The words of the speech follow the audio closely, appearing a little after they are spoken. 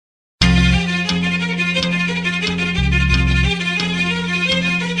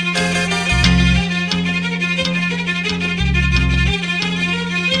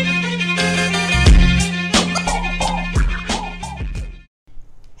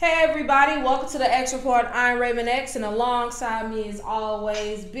Hey everybody, welcome to the X Report. I'm Raven X, and alongside me as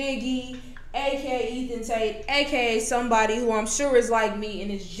always, Big E, aka Ethan Tate, aka somebody who I'm sure is like me and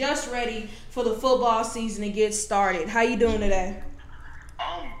is just ready for the football season to get started. How you doing today?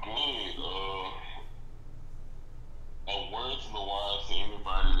 I'm good. A word to the wise to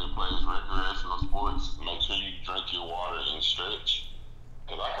anybody that plays recreational sports: make sure you drink your water and stretch.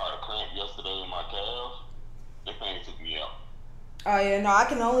 Cause I caught a cramp yesterday in my calf. That thing took me out. Oh yeah, no, I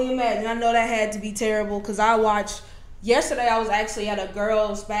can only imagine. I know that had to be terrible because yesterday I was actually at a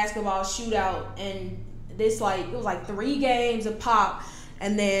girls basketball shootout, and it was like 3 games a pop,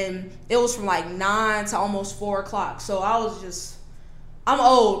 and then it was from like 9 to almost 4 o'clock. So I'm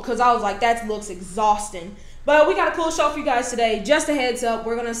old because I was like, that looks exhausting. But we got a cool show for you guys today. Just a heads up,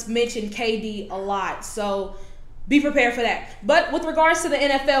 we're gonna mention KD a lot, so be prepared for that. But with regards to the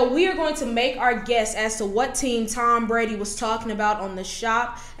NFL, we are going to make our guess as to what team Tom Brady was talking about on the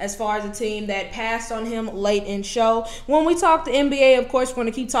shop as far as a team that passed on him late in show. When we talk to NBA, of course, we're going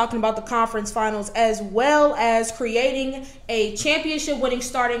to keep talking about the conference finals as well as creating a championship-winning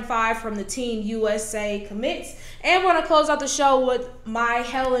starting five from the Team USA commits. And we're going to close out the show with my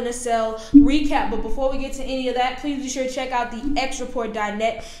Hell in a Cell recap. But before we get to any of that, please be sure to check out the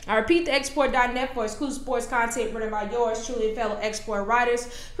xreport.net. I repeat, the xreport.net for exclusive sports content written by yours truly and fellow Export writers.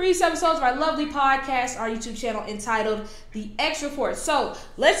 Previous episodes of our lovely podcast, our YouTube channel entitled The X Report. So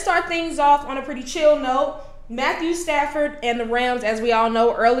let's start things off on a pretty chill note. Matthew Stafford and the Rams, as we all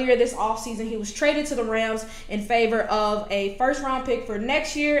know, earlier this offseason, he was traded to the Rams in favor of a first-round pick for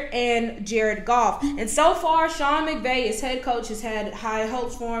next year and Jared Goff. And so far, Sean McVay, his head coach, has had high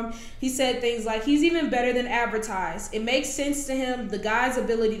hopes for him. He said things like, he's even better than advertised. It makes sense to him, the guy's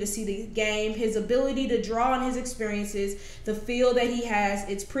ability to see the game, his ability to draw on his experiences, the feel that he has.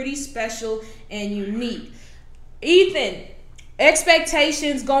 It's pretty special and unique. Ethan,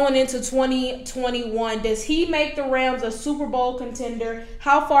 expectations going into 2021. Does he make the Rams a Super Bowl contender?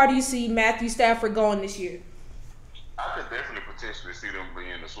 How far do you see Matthew Stafford going this year? I could definitely potentially see them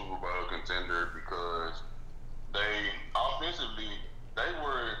being a Super Bowl contender because they offensively they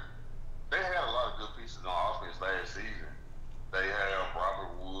had a lot of good pieces on offense last season. They have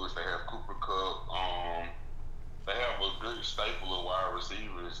Robert Woods, they have Cooper Kupp, they have a good staple of wide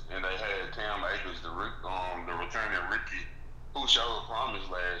receivers, and they had Cam Akers, the returning rookie, who showed promise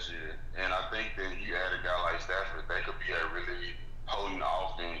last year. And I think that you add a guy like Stafford, they could be a really potent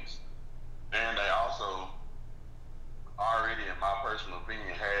offense. And they also already, in my personal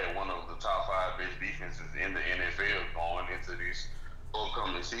opinion, had one of the top 5 best defenses in the NFL going into this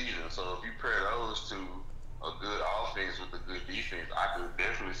upcoming season. So if you pair those two, a good offense with a good defense, I could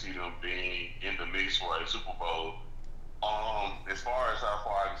definitely see them being in the mix for a Super Bowl. As far as how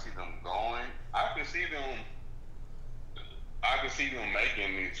far I can see them going, I can see them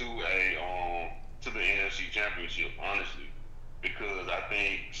making it to the NFC Championship, honestly, because I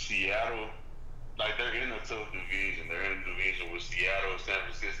think Seattle, like, they're in a tough division. They're in a division with Seattle, San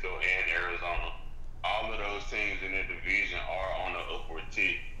Francisco, and Arizona. All of those teams in that division are on the upward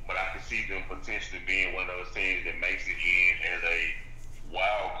tick, but I can see them potentially being one of those teams that makes it in as a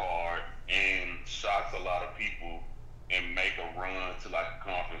wild card and shocks a lot of people and make a run to like a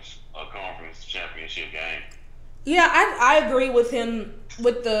conference championship game. Yeah, I agree with him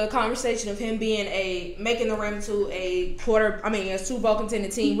with the conversation of him being making the Rams to a Super Bowl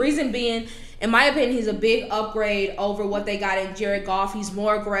contending team. Reason being, in my opinion, he's a big upgrade over what they got in Jared Goff. He's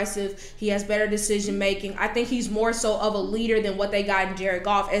more aggressive. He has better decision making. I think he's more so of a leader than what they got in Jared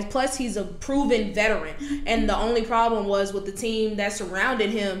Goff. And plus, he's a proven veteran. And the only problem was with the team that surrounded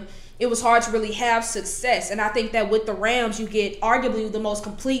him, it was hard to really have success. And I think that with the Rams, you get arguably the most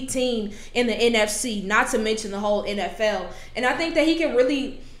complete team in the NFC, not to mention the whole NFL. And I think that he can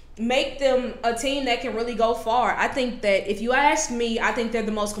really make them a team that can really go far. I think that if you ask me, I think they're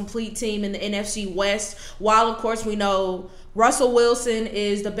the most complete team in the NFC West. While, of course, we know Russell Wilson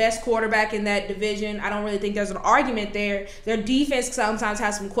is the best quarterback in that division. I don't really think there's an argument there. Their defense sometimes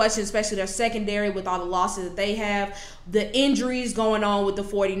has some questions, especially their secondary with all the losses that they have. The injuries going on with the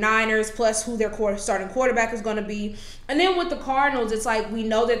 49ers, plus who their starting quarterback is going to be. And then with the Cardinals, it's like we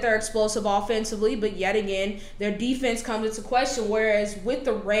know that they're explosive offensively, but yet again, their defense comes into question. Whereas with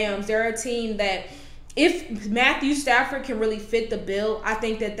the Rams, they're a team that if Matthew Stafford can really fit the bill, I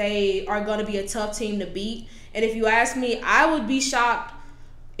think that they are going to be a tough team to beat. And if you ask me, I would be shocked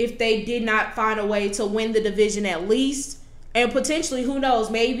if they did not find a way to win the division at least. And potentially, who knows,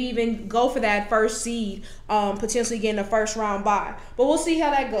 maybe even go for that first seed, potentially getting a first-round bye. But we'll see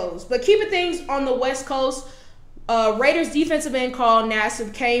how that goes. But keeping things on the West Coast, Raiders defensive end Carl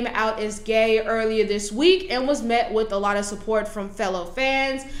Nassib came out as gay earlier this week and was met with a lot of support from fellow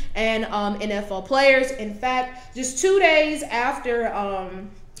fans and NFL players. In fact, just 2 days after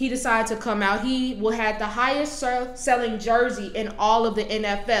he decided to come out, he will have the highest selling jersey in all of the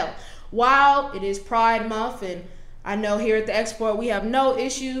NFL. While it is Pride Month, and I know here at the Export we have no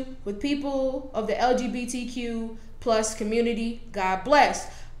issue with people of the LGBTQ plus community, God bless.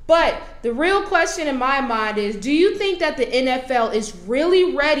 But the real question in my mind is, do you think that the NFL is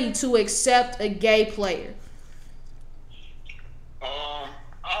really ready to accept a gay player?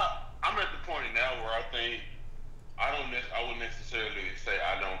 I'm at the point now where I think I wouldn't necessarily say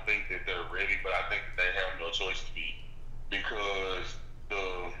I don't think that they're ready, but I think that they have no choice to be, because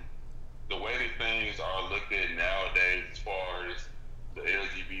the way that things are looked at nowadays as far as the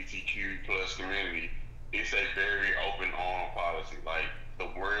LGBTQ plus community, it's a very open arm policy. Like, the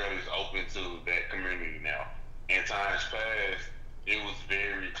world is open to that community now. In times past, it was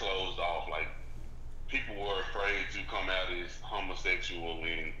very closed off. Like, people were afraid to come out as homosexual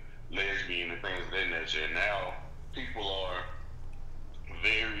and lesbian and things of that nature. Now, people are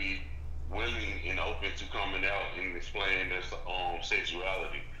very willing and open to coming out and displaying their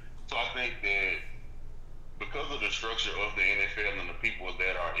sexuality. So I think that because of the structure of the NFL and the people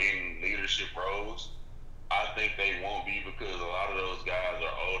that are in leadership roles, I think they won't be, because a lot of those guys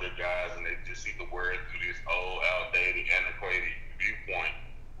are older guys and they just see the world through this old, outdated, antiquated viewpoint.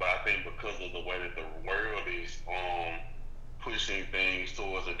 But I think because of the way that the world is pushing things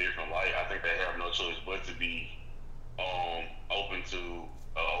towards a different light, I think they have no choice but to be open to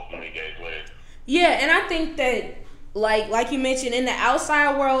openly gay player. Yeah, and I think that like you mentioned, in the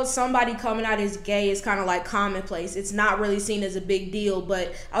outside world, somebody coming out as gay is kind of like commonplace. It's not really seen as a big deal.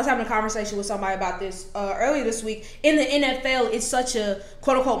 But I was having a conversation with somebody about this earlier this week. In the NFL, it's such a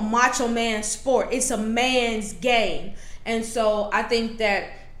quote unquote macho man sport. It's a man's game. And so I think that,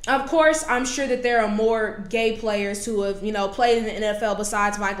 of course, I'm sure that there are more gay players who have, played in the NFL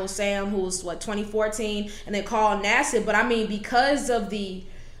besides Michael Sam, who was 2014, and then Carl Nassib. But I mean, because of the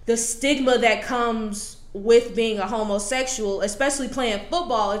stigma that comes with being a homosexual, especially playing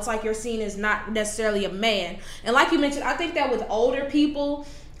football, it's like you're seen as not necessarily a man. And like you mentioned, I think that with older people,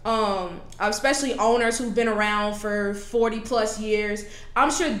 especially owners who've been around for 40 plus years,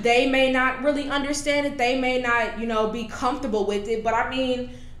 I'm sure they may not really understand it. They may not, be comfortable with it. But I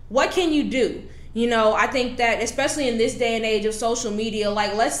mean, what can you do? I think that especially in this day and age of social media,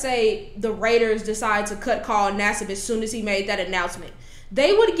 like let's say the Raiders decide to cut Carl Nassib as soon as he made that announcement,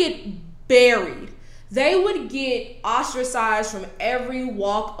 they would get buried. They would get ostracized from every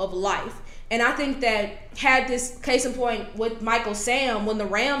walk of life. And I think that had this case in point with Michael Sam, when the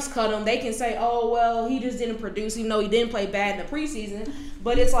Rams cut him, they can say, oh, well, he just didn't produce, even though he didn't play bad in the preseason.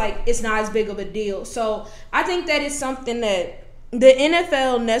 But it's like, it's not as big of a deal. So I think that it's something that the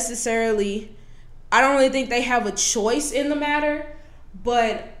NFL necessarily, I don't really think they have a choice in the matter.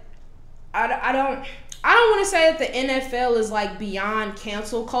 But I don't want to say that the NFL is like beyond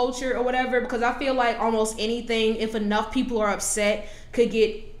cancel culture or whatever, because I feel like almost anything, if enough people are upset, could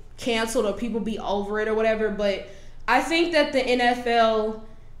get canceled or people be over it or whatever. But I think that the NFL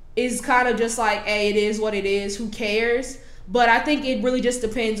is kind of just like, hey, it is what it is, who cares? But I think it really just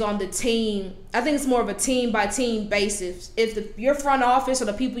depends on the team. I think it's more of a team by team basis. If your front office or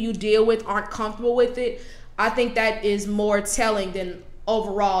the people you deal with aren't comfortable with it, I think that is more telling than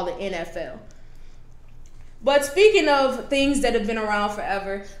overall the NFL. But speaking of things that have been around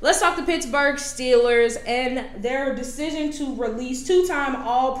forever, let's talk the Pittsburgh Steelers and their decision to release two-time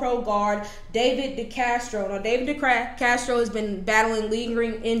All-Pro guard David DeCastro. Now, David DeCastro has been battling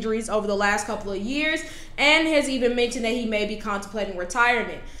lingering injuries over the last couple of years and has even mentioned that he may be contemplating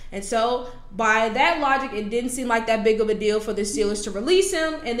retirement. And so, by that logic, it didn't seem like that big of a deal for the Steelers to release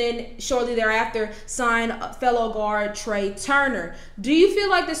him and then shortly thereafter sign fellow guard Trey Turner. Do you feel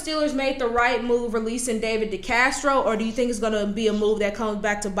like the Steelers made the right move releasing David DeCastro, or do you think it's going to be a move that comes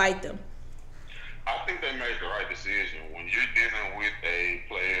back to bite them? I think they made the right decision. When you're dealing with a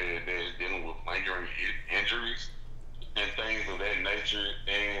player that's dealing with lingering injuries and things of that nature,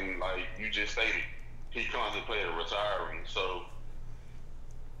 and like you just stated, he contemplated retiring. So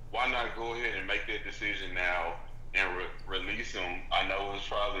why not go ahead and make that decision now and release him? I know it's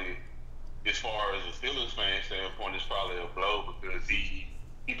probably, as far as a Steelers fan standpoint, it's probably a blow because he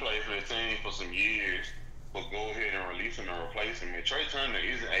played for the team for some years, but go ahead and release him and replace him. And Trey Turner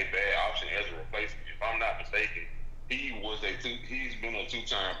isn't a bad option as a replacement. If I'm not mistaken, he's been a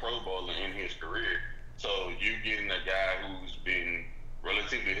two-time Pro Bowler in his career. So you're getting a guy who's been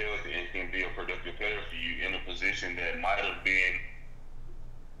relatively healthy and can be a productive player for you in a position that might have been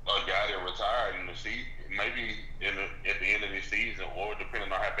a guy that retired in the season maybe at the end of the season, or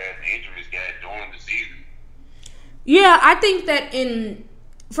depending on how bad the injuries got during the season. Yeah, I think that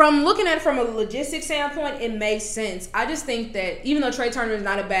from looking at it from a logistics standpoint, it makes sense. I just think that even though Trey Turner is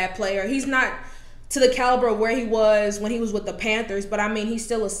not a bad player, he's not to the caliber of where he was when he was with the Panthers, but I mean, he's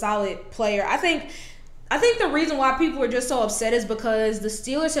still a solid player. I think the reason why people are just so upset is because the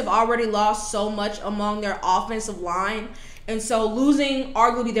Steelers have already lost so much among their offensive line. And so losing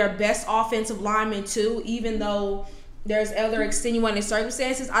arguably their best offensive lineman too, even though there's other extenuating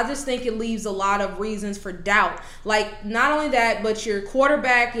circumstances, I just think it leaves a lot of reasons for doubt. Like, not only that, but your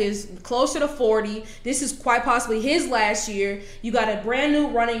quarterback is closer to 40. This is quite possibly his last year. You got a brand new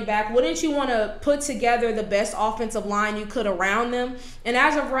running back. Wouldn't you want to put together the best offensive line you could around them? And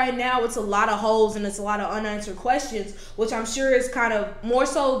as of right now, it's a lot of holes and it's a lot of unanswered questions, which I'm sure is kind of more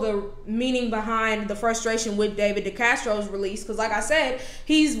so the meaning behind the frustration with David DeCastro's release. Because like I said,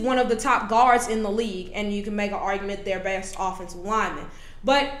 he's one of the top guards in the league, and you can make an argument their best offensive lineman.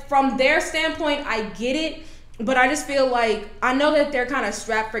 But from their standpoint, I get it. But I just feel like, I know that they're kind of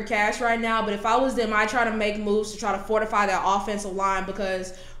strapped for cash right now, but if I was them, I'd try to make moves to try to fortify their offensive line,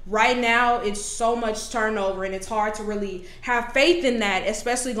 because right now it's so much turnover and it's hard to really have faith in that,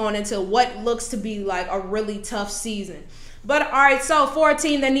 especially going into what looks to be like a really tough season. But all right, so for a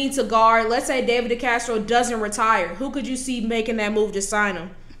team that needs a guard, let's say David DeCastro doesn't retire, who could you see making that move to sign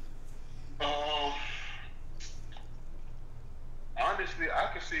him? Honestly, I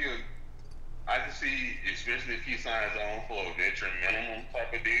can see, especially if he signs on for a veteran minimum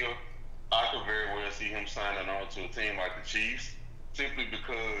type of deal, I could very well see him signing on to a team like the Chiefs, simply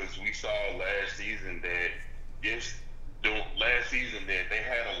because we saw last season that they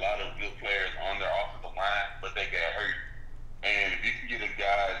had a lot of good players on their offensive line, but they got hurt. And if you can get a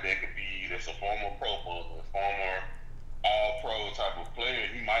guy that's a former Pro Bowler, a former All-Pro type of player,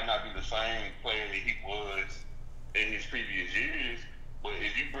 he might not be the same player that he was in his previous years, but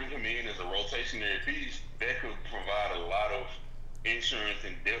if you bring him in as a rotationary piece, that could provide a lot of insurance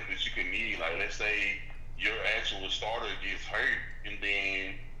and depth that you could need. Like, let's say your actual starter gets hurt, and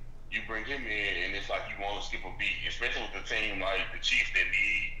then you bring him in, and it's like you want to skip a beat, especially with a team like the Chiefs that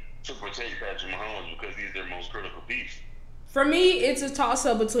need to protect Patrick Mahomes because he's their most critical piece. For me, it's a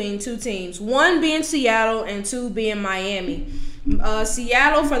toss-up between two teams. One being Seattle and two being Miami.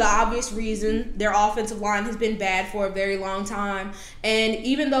 Seattle, for the obvious reason, their offensive line has been bad for a very long time. And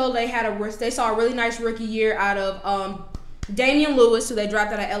even though they saw a really nice rookie year out of Damian Lewis, who they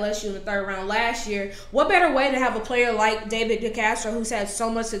drafted out of LSU in the third round last year, what better way to have a player like David DeCastro, who's had so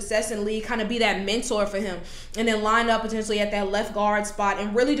much success in the league, kind of be that mentor for him, and then line up potentially at that left guard spot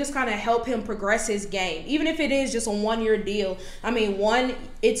and really just kind of help him progress his game, even if it is just a one-year deal. I mean, one,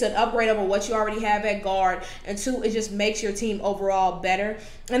 it's an upgrade over what you already have at guard, and two, it just makes your team overall better.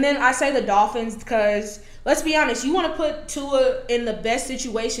 And then I say the Dolphins because, let's be honest, you want to put Tua in the best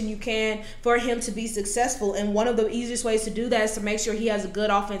situation you can for him to be successful, and one of the easiest ways to do that is to make sure he has a good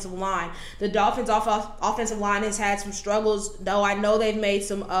offensive line. The Dolphins' offensive line has had some struggles, though I know they've made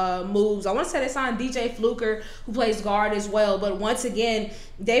some moves. I want to say they signed DJ Fluker, who plays guard as well, but once again,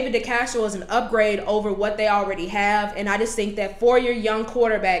 David DeCastro is an upgrade over what they already have, and I just think that for your young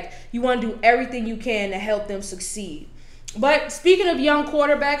quarterback, you want to do everything you can to help them succeed. But speaking of young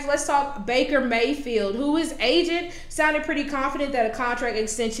quarterbacks, let's talk Baker Mayfield, who his agent sounded pretty confident that a contract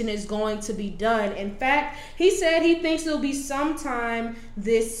extension is going to be done. In fact, he said he thinks it'll be sometime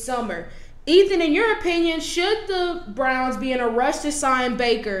this summer. Ethan, in your opinion, should the Browns be in a rush to sign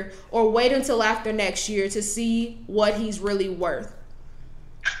Baker or wait until after next year to see what he's really worth?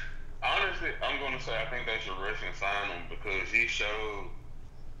 Honestly, I'm going to say I think they should rush and sign him because he showed,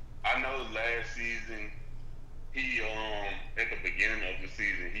 I know last season, he at the beginning of the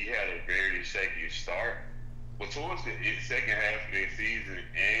season he had a very shaky start, but towards the second half of the season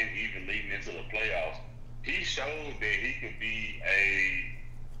and even leading into the playoffs, he showed that he could be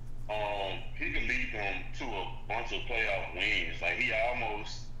he could lead them to a bunch of playoff wins. Like, he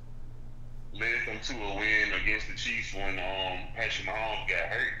almost led them to a win against the Chiefs when Patrick Mahomes got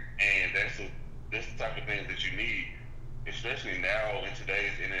hurt, and that's the type of things that you need. Especially now in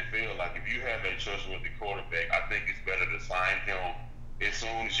today's NFL, like, if you have a trustworthy quarterback, I think it's better to sign him as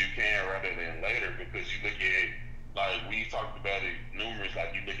soon as you can rather than later, because you look at, like, we talked about it numerous,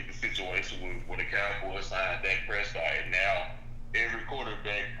 like, you look at the situation where the Cowboys signed Dak Prescott, and now every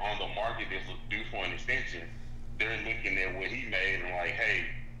quarterback on the market that's due for an extension, they're looking at what he made and like, hey,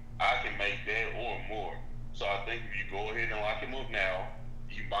 I can make that or more. So I think if you go ahead and lock him up now,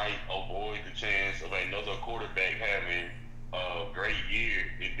 you might avoid the chance of another quarterback having a great year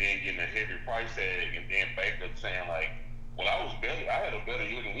and then getting a heavy price tag, and then Baker saying like, well, I had a better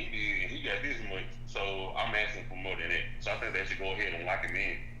year than he did, and he got this much. So I'm asking for more than that. So I think they should go ahead and lock him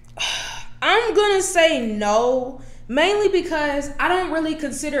in. I'm going to say no, mainly because I don't really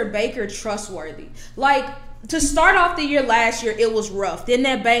consider Baker trustworthy. Like, to start off the year last year, it was rough. Then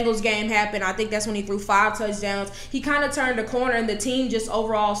that Bengals game happened. I think that's when he threw 5 touchdowns. He kind of turned the corner, and the team just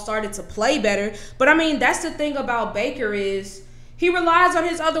overall started to play better. But, I mean, that's the thing about Baker is he relies on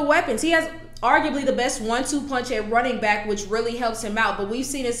his other weapons. He has arguably the best 1-2 punch at running back, which really helps him out. But we've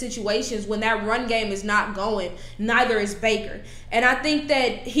seen in situations when that run game is not going, neither is Baker. And I think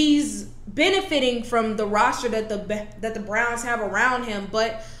that he's benefiting from the roster that the Browns have around him.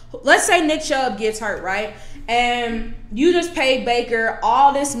 But let's say Nick Chubb gets hurt, right? And you just paid Baker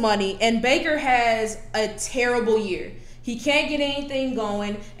all this money, and Baker has a terrible year. He can't get anything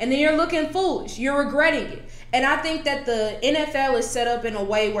going, and then you're looking foolish. You're regretting it. And I think that the NFL is set up in a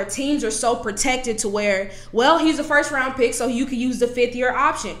way where teams are so protected to where, well, he's a first-round pick, so you can use the 5th-year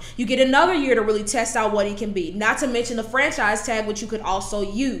option. You get another year to really test out what he can be, not to mention the franchise tag, which you could also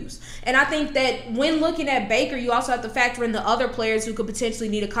use. And I think that when looking at Baker, you also have to factor in the other players who could potentially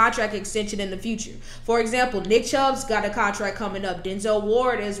need a contract extension in the future. For example, Nick Chubb's got a contract coming up, Denzel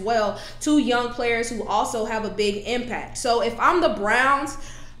Ward as well, 2 young players who also have a big impact. So if I'm the Browns,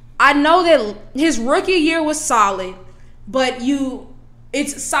 I know that his rookie year was solid, but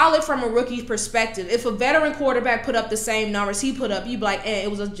it's solid from a rookie's perspective. If a veteran quarterback put up the same numbers he put up, you'd be like,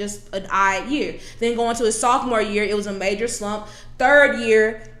 it was just an odd year. Then going to his sophomore year, it was a major slump. 3rd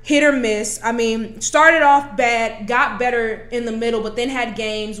year, hit or miss. I mean, started off bad, got better in the middle, but then had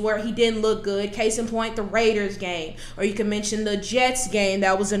games where he didn't look good. Case in point, the Raiders game. Or you can mention the Jets game.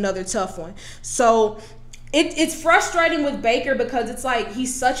 That was another tough one. So it's frustrating with Baker because it's like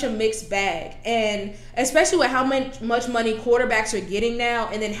he's such a mixed bag. And especially with how much money quarterbacks are getting now,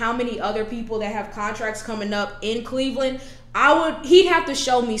 and then how many other people that have contracts coming up in Cleveland, he'd have to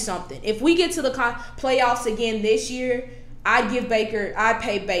show me something. If we get to the playoffs again this year, I'd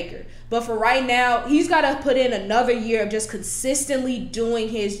pay Baker. But for right now, he's got to put in another year of just consistently doing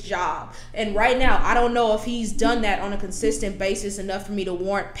his job. And right now, I don't know if he's done that on a consistent basis enough for me to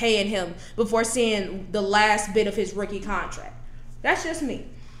warrant paying him before seeing the last bit of his rookie contract. That's just me.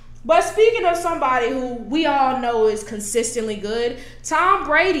 But speaking of somebody who we all know is consistently good, Tom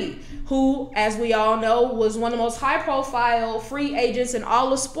Brady, who, as we all know, was one of the most high-profile free agents in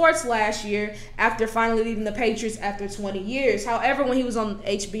all of sports last year after finally leaving the Patriots after 20 years. However, when he was on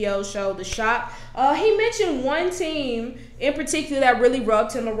HBO show The Shop, he mentioned one team in particular that really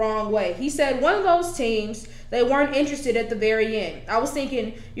rubbed him the wrong way. He said one of those teams, they weren't interested at the very end. I was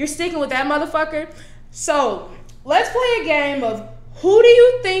thinking, you're sticking with that motherfucker? So, let's play a game of who do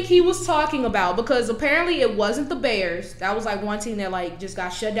you think he was talking about? Because apparently it wasn't the Bears. That was like one team that just got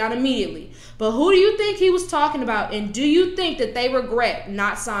shut down immediately. But who do you think he was talking about? And do you think that they regret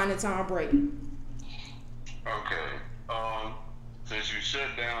not signing Tom Brady? Okay. Since you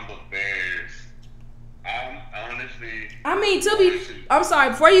shut down the Bears, I'm honestly... I'm sorry,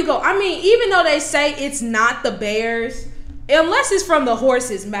 before you go. I mean, even though they say it's not the Bears, unless it's from the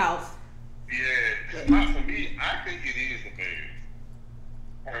horse's mouth. Yeah. For me, I think it is the Bears.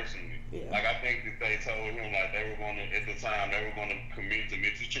 Personally, I think that they told him they were going to, at the time, they were going to commit to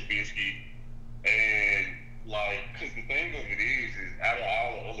Mitchell Trubisky, and because the thing of it is out of all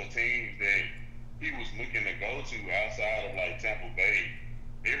the other teams that he was looking to go to outside of Tampa Bay,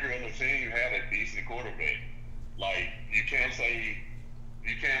 every other team had a decent quarterback. You can't say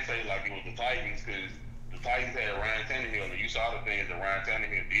it was the Titans, because the Titans had Ryan Tannehill, and you saw the things that Ryan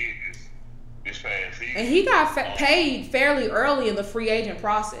Tannehill did this past season. And he got paid fairly early in the free agent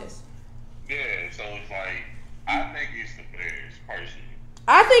process. Yeah, so it's I think it's the Bears, personally.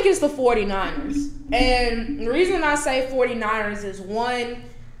 I think it's the 49ers. And the reason I say 49ers is one,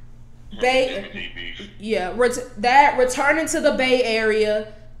 returning to the Bay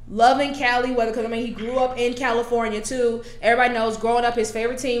Area, loving Cali weather, because he grew up in California too. Everybody knows growing up his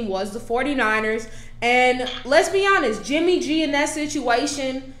favorite team was the 49ers. And let's be honest, Jimmy G in that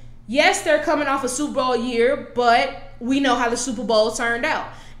situation, yes, they're coming off a Super Bowl year, but we know how the Super Bowl turned out.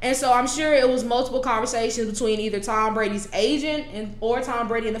 And so I'm sure it was multiple conversations between either Tom Brady's agent or Tom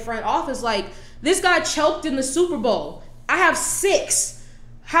Brady in the front office. This guy choked in the Super Bowl. I have 6.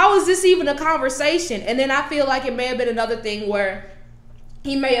 How is this even a conversation? And then I feel like it may have been another thing where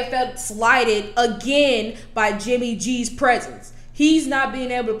he may have felt slighted again by Jimmy G's presence. He's not being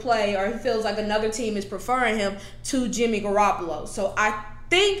able to play, or he feels like another team is preferring him to Jimmy Garoppolo. So I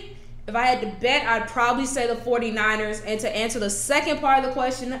think if I had to bet, I'd probably say the 49ers. And to answer the second part of the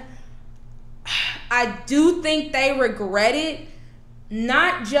question, I do think they regret it.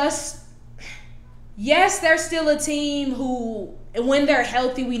 Not just yes, they're still a team who, when they're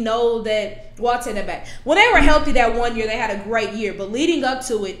healthy, we know that, well, I'll take that back. When they were healthy that one year, they had a great year. But leading up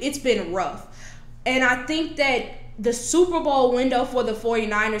to it, it's been rough. And I think that the Super Bowl window for the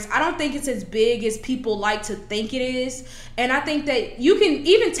 49ers, I don't think it's as big as people like to think it is. And I think that you can,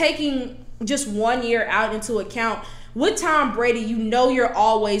 even taking just 1 year out into account, with Tom Brady, you know you're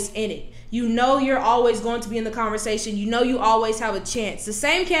always in it. You know you're always going to be in the conversation. You know you always have a chance. The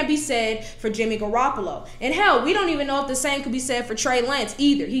same can't be said for Jimmy Garoppolo. And hell, we don't even know if the same could be said for Trey Lance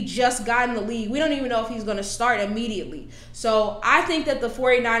either. He just got in the league. We don't even know if he's going to start immediately. So I think that the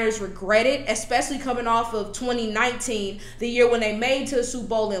 49ers regret it, especially coming off of 2019, the year when they made it to the Super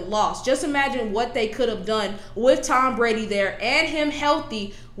Bowl and lost. Just imagine what they could have done with Tom Brady there and him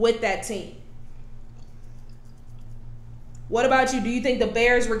healthy with that team. What about you? Do you think the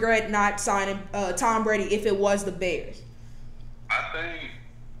Bears regret not signing Tom Brady if it was the Bears? I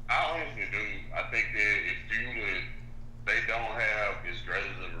honestly do. I think that it's due to they don't have as great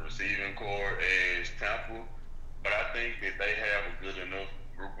of a receiving core as Tampa, but I think that they have a good enough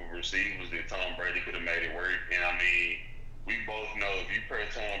group of receivers that Tom Brady could have made it work. And I mean, we both know if you pair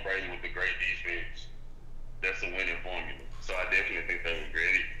Tom Brady with a great defense, that's a winning formula. So I definitely think they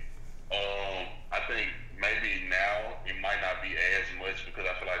regret it. I think maybe now it might not be as much because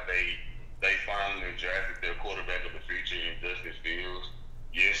I feel like they finally drafted their quarterback of the future in Justin Fields.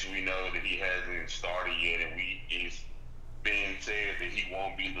 Yes, we know that he hasn't started yet, and it's being said that he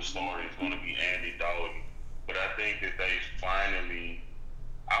won't be the starter. It's going to be Andy Dalton. But I think that I'm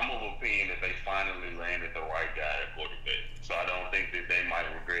of opinion that they finally landed the right guy at quarterback. So I don't think that they might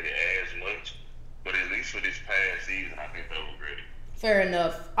regret it as much. But at least for this past season, I think they'll regret it. Fair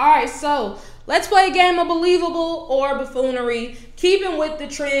enough. All right, so let's play a game of believable or buffoonery, keeping with the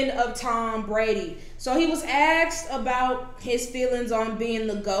trend of Tom Brady. So he was asked about his feelings on being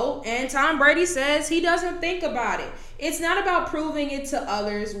the GOAT, and Tom Brady says he doesn't think about it. It's not about proving it to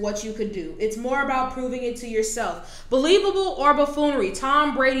others what you could do. It's more about proving it to yourself. Believable or buffoonery,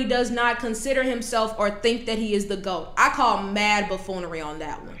 Tom Brady does not consider himself or think that he is the GOAT. I call mad buffoonery on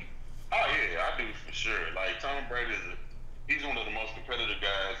that one. Oh, yeah, I do for sure. Like, Tom Brady he's one of the most competitive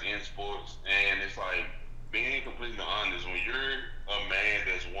guys in sports, and it's like, being completely honest, when you're a man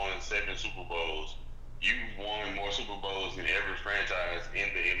that's won 7 Super Bowls, you've won more Super Bowls than every franchise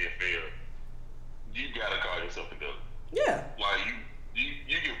in the NFL, you gotta call yourself a GOAT. Yeah. Like,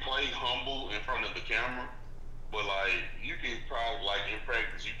 you can play humble in front of the camera, but like, you can probably, like, in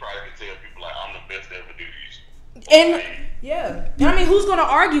practice, you probably can tell people like, I'm the best to ever do this. And yeah, I mean, who's gonna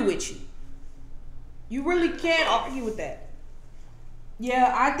argue with you? You really can't argue with that.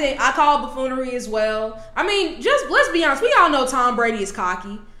 Yeah, I think I call buffoonery as well. I mean, just let's be honest. We all know Tom Brady is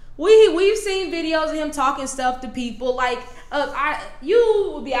cocky. We've seen videos of him talking stuff to people. Like,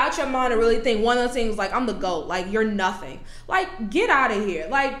 you would be out your mind to really think one of those things like, I'm the GOAT. Like, you're nothing. Like, get out of here.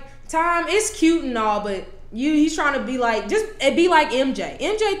 Like, Tom, it's cute and all, but he's trying to be like, just be like MJ.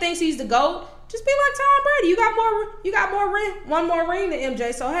 MJ thinks he's the GOAT. Just be like Tom Brady. You got one more ring than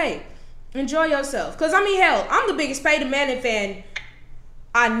MJ. So hey, enjoy yourself. Cause I mean, hell, I'm the biggest Peyton Manning fan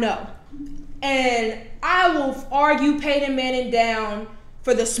I know. And I will argue Peyton Manning down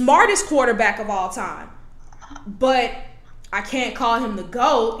for the smartest quarterback of all time. But I can't call him the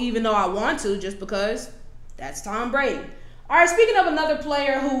GOAT, even though I want to, just because that's Tom Brady. All right, speaking of another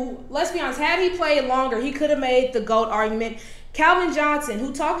player who, let's be honest, had he played longer, he could have made the GOAT argument. Calvin Johnson,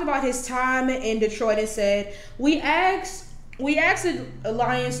 who talked about his time in Detroit and said, we asked the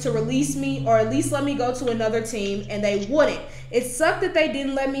Lions to release me or at least let me go to another team, and they wouldn't. It sucked that they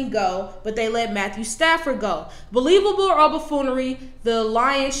didn't let me go, but they let Matthew Stafford go. Believable or buffoonery, the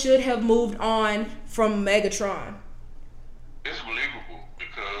Lions should have moved on from Megatron. It's believable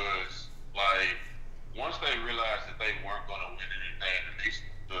because, like, once they realized that they weren't going to win anything,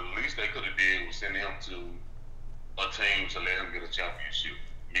 the least they could have did was send him to a team to let him get a championship,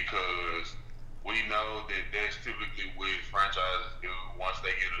 because we know that that's typically what franchises do once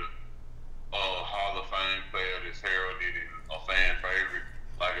they get a Hall of Fame player that's heralded and a fan favorite.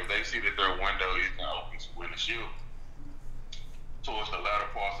 Like, if they see that their window isn't open to win a ship towards the latter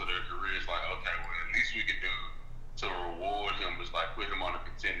parts of their career, it's like, okay, well, at least we can do to reward him is like put him on a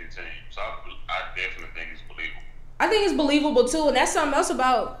contending team. So I definitely think it's believable. I think it's believable too, and that's something else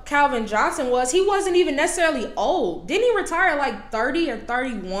about Calvin Johnson was he wasn't even necessarily old. Didn't he retire at like 30 or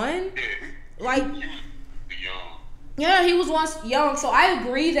 31? Yeah, like, he was young. Yeah, he was once young. So I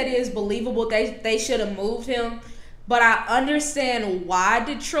agree that it is believable they should have moved him. But I understand why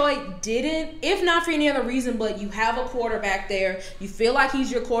Detroit didn't, if not for any other reason, but you have a quarterback there. You feel like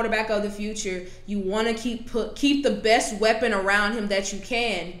he's your quarterback of the future. You want to keep the best weapon around him that you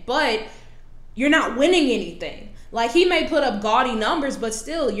can. But you're not winning anything. Like, he may put up gaudy numbers, but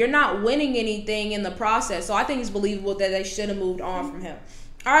still, you're not winning anything in the process. So I think it's believable that they should have moved on from him.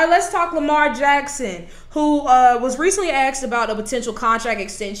 All right, let's talk Lamar Jackson, who was recently asked about a potential contract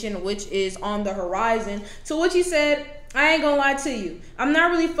extension, which is on the horizon. To which he said, I ain't gonna lie to you. I'm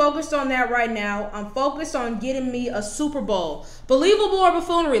not really focused on that right now. I'm focused on getting me a Super Bowl. Believable or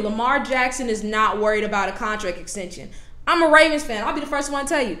buffoonery, Lamar Jackson is not worried about a contract extension. I'm a Ravens fan. I'll be the first one to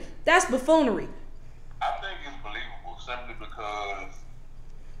tell you. That's buffoonery. I think it's believable simply because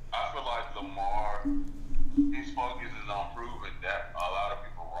I feel like Lamar, his focus is on proving that a lot of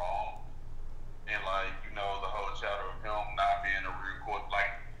people wrong. And like, you know, the whole chatter of him not being a real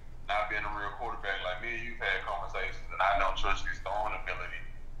quarterback. Like, me and you've had conversations, and I don't trust his throwing ability,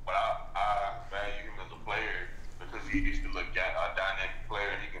 but I value him as a player because he used to look a dynamic player.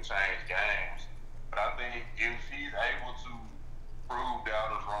 He can change games. But I think if he's able to prove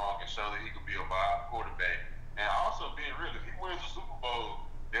doubters wrong and show that he could be a viable quarterback, and also being real, if he wins the Super Bowl,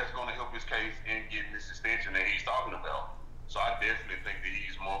 that's going to help his case in getting this extension that he's talking about. So I definitely think that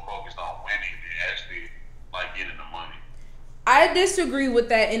he's more focused on winning than actually like getting the money. I disagree with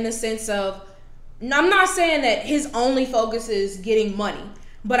that in the sense of, I'm not saying that his only focus is getting money,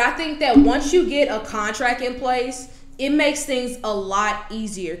 but I think that once you get a contract in place, it makes things a lot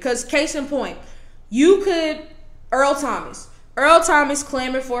easier. Because case in point, you could, Earl Thomas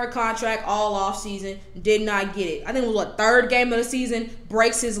clamored for a contract all offseason, did not get it. I think it was third game of the season,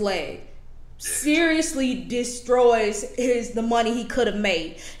 breaks his leg. Seriously destroys the money he could have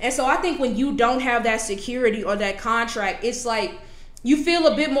made. And so I think when you don't have that security or that contract, it's like you feel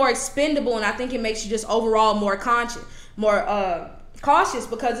a bit more expendable, and I think it makes you just overall more cautious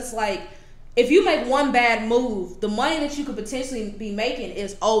because it's like, if you make one bad move, the money that you could potentially be making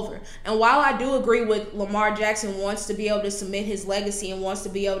is over. And while I do agree with Lamar Jackson wants to be able to cement his legacy and wants to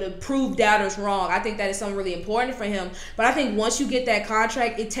be able to prove doubters wrong, I think that is something really important for him. But I think once you get that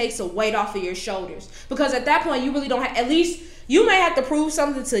contract, it takes a weight off of your shoulders. Because at that point, you really don't have, at least you may have to prove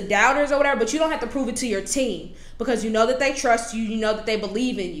something to doubters or whatever, but you don't have to prove it to your team. Because you know that they trust you, you know that they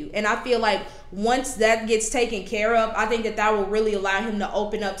believe in you. And I feel like once that gets taken care of, I think that will really allow him to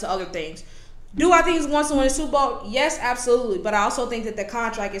open up to other things. Do I think he wants to win a Super Bowl? Yes, absolutely. But I also think that the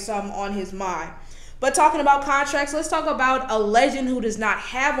contract is something on his mind. But talking about contracts, let's talk about a legend who does not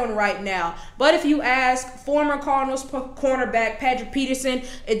have one right now. But if you ask former Cardinals cornerback Patrick Peterson,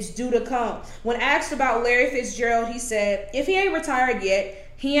 it's due to come. When asked about Larry Fitzgerald, he said, if he ain't retired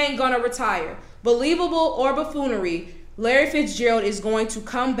yet, he ain't going to retire. Believable or buffoonery, Larry Fitzgerald is going to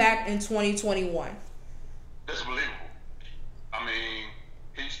come back in 2021. That's believable. I mean,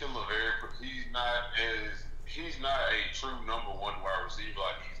 he's not a true number one wide receiver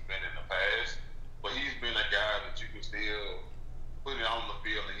like he's been in the past, but he's been a guy that you can still put it on the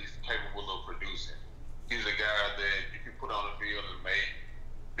field and he's capable of producing. He's a guy that you can put on the field and make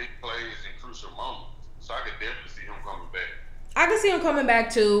big plays in crucial moments. So I could definitely see him coming back. I can see him coming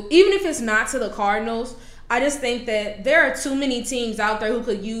back too, even if it's not to the Cardinals. I just think that there are too many teams out there who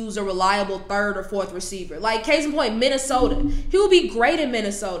could use a reliable third or fourth receiver. Like, case in point, Minnesota. He would be great in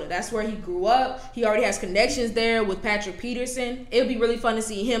Minnesota. That's where he grew up. He already has connections there with Patrick Peterson. It would be really fun to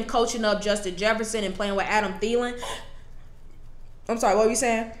see him coaching up Justin Jefferson and playing with Adam Thielen. I'm sorry, what were you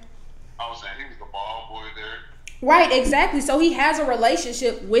saying? I was saying he was the ball boy there. Right, exactly. So he has a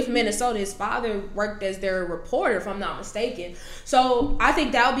relationship with Minnesota. His father worked as their reporter, if I'm not mistaken. So I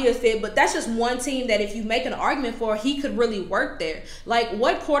think that would be a fit. But that's just one team that if you make an argument for, he could really work there. Like,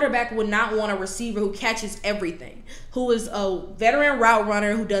 what quarterback would not want a receiver who catches everything, who is a veteran route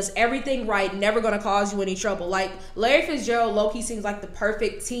runner, who does everything right, never going to cause you any trouble? Like, Larry Fitzgerald, low-key seems like the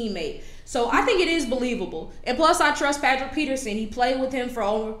perfect teammate. So I think it is believable. And plus, I trust Patrick Peterson. He played with him for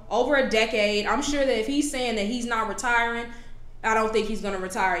over a decade. I'm sure that if he's saying that he's not retiring, I don't think he's going to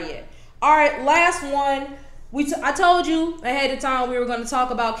retire yet. All right, last one. I told you ahead of time we were going to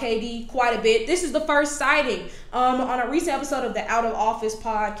talk about KD quite a bit. This is the first sighting. On a recent episode of the Out of Office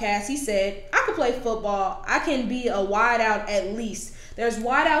podcast, he said, I can play football. I can be a wideout at least. There's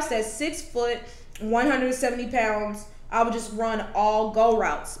wideouts that's 6 foot, 170 pounds. I would just run all go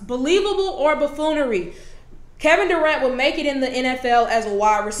routes. Believable or buffoonery? Kevin Durant would make it in the NFL as a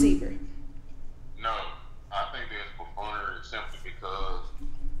wide receiver. No, I think there's buffoonery simply because,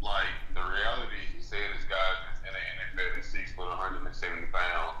 like, the reality, he said this guy that's in the NFL is 6 foot, 170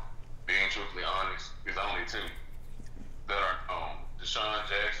 pounds. Being truthfully honest, there's only 2 that are Deshaun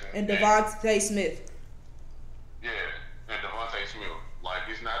Jackson and Devontae Smith. Yeah, and Devontae Smith. Like,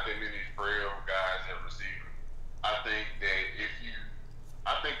 it's not that many frail guys at receiver. I think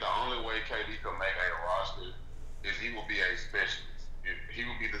the only way KD could make a roster is he will be a specialist. He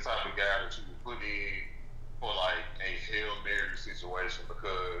will be the type of guy that you will put in for like a Hail Mary situation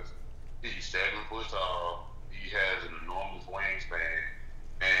because he's 7 foot tall. He has an enormous wingspan,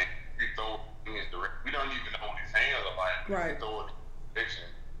 and he throw in his direct. We don't even know what his hands are like. Right. He throw it in direction.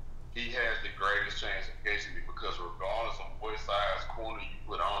 He has the greatest chance of catching it because regardless of what size corner you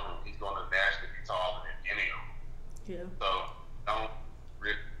put on him, he's going to naturally be taller than any of them. Yeah. So don't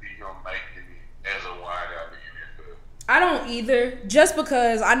really see him making it as a wide out in the NFL. I don't either, just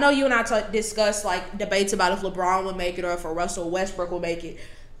because I know you and I discussed like debates about if LeBron would make it or if Russell Westbrook will make it.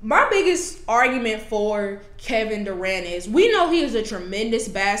 My biggest argument for Kevin Durant is we know he is a tremendous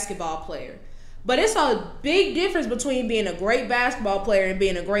basketball player, but it's a big difference between being a great basketball player and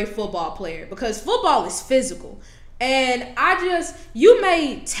being a great football player because football is physical. And you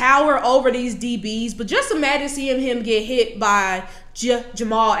may tower over these DBs, but just imagine seeing him get hit by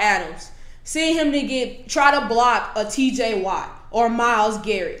Jamal Adams. Seeing him try to block a TJ Watt or Myles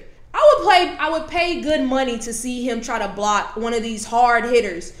Garrett. I would pay good money to see him try to block one of these hard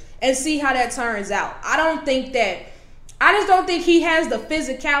hitters and see how that turns out. I just don't think he has the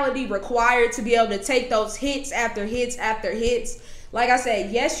physicality required to be able to take those hits after hits after hits. Like I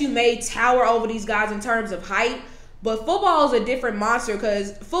said, yes, you may tower over these guys in terms of height, but football is a different monster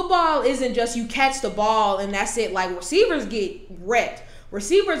because football isn't just you catch the ball and that's it. Like receivers get wrecked.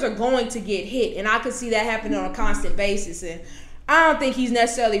 Receivers are going to get hit, and I could see that happening on a constant basis, and I don't think he's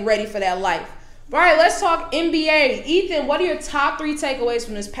necessarily ready for that life. All right, let's talk NBA. Ethan, what are your top 3 takeaways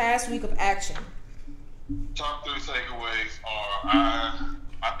from this past week of action? Top 3 takeaways are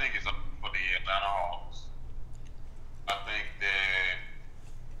I think it's up for the Atlanta Hawks. I think that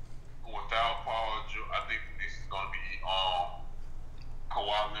without Paul George, I think this is going to be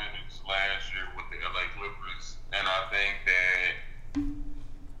Kawhi Leonard's last year with the LA Clippers, and I think that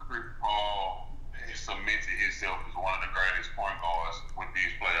Chris Paul has cemented himself as one of the greatest point guards with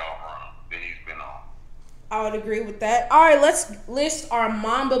these playoff runs that he's been on. I would agree with that. All right, let's list our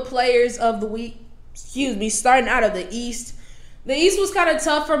Mamba players of the week. Starting out of the East. The East was kind of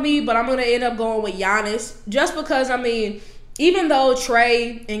tough for me, but I'm going to end up going with Giannis. Just because, even though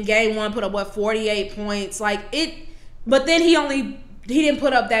Trey in game 1 put up, 48 points, but then he didn't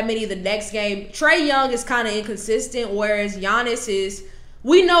put up that many the next game. Trae Young is kind of inconsistent, whereas Giannis is,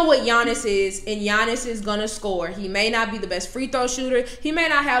 we know what Giannis is, and Giannis is going to score. He may not be the best free throw shooter. He may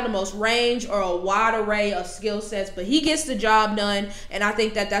not have the most range or a wide array of skill sets, but he gets the job done, and I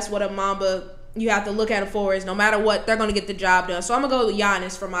think that that's what a Mamba, you have to look at it for, is no matter what, they're going to get the job done. So I'm going to go with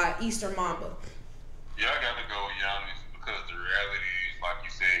Giannis for my Eastern Mamba. Yeah, I got to go with Giannis because the reality is, like you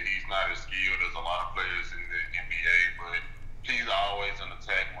said, he's not as skilled as a lot of players in the NBA, but he's always in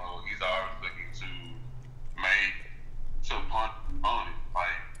attack mode. He's always looking to punt on it.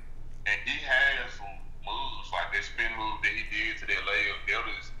 And he has some moves, like that spin move that he did to that layup. That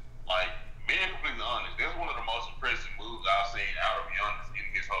was, being completely honest, that's one of the most impressive moves I've seen out of Giannis in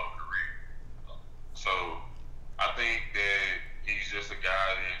his whole career. So, I think that he's just a guy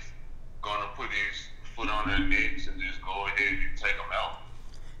that's going to put his foot on their necks and just go ahead and take them out.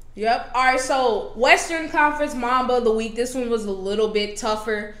 Yep. All right, so Western Conference Mamba of the week. This one was a little bit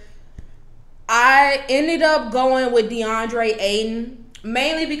tougher. I ended up going with DeAndre Ayton,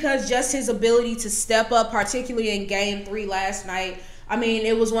 mainly because just his ability to step up, particularly in Game 3 last night.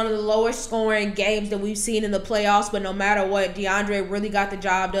 It was one of the lowest scoring games that we've seen in the playoffs, but no matter what, DeAndre really got the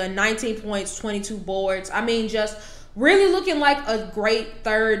job done. 19 points, 22 boards. Just really looking like a great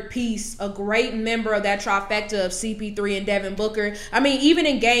third piece, a great member of that trifecta of CP3 and Devin Booker. Even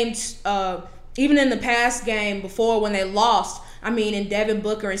in games, even in the past game before when they lost, and Devin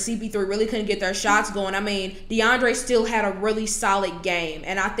Booker and CP3 really couldn't get their shots going. DeAndre still had a really solid game,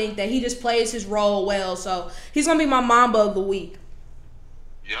 and I think that he just plays his role well. So he's going to be my Mamba of the week.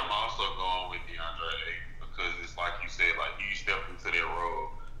 Yeah, I'm also going with DeAndre Ayton because it's like you said, he stepped into that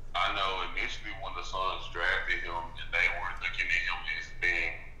role. I know initially when the Suns drafted him and they were looking at him as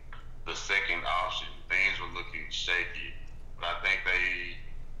being the second option, things were looking shaky. But I think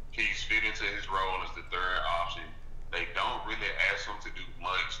he's fit into his role as the third option. They don't really ask him to do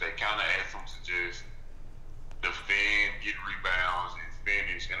much. They kind of ask him to just defend, get rebounds, and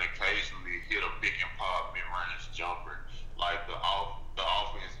finish, and occasionally hit a pick and pop mid-range jumper. The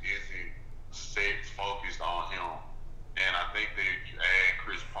offense isn't set, focused on him. And I think that if you add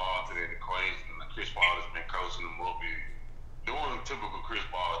Chris Paul to that equation, Chris Paul has been coaching them up and doing typical Chris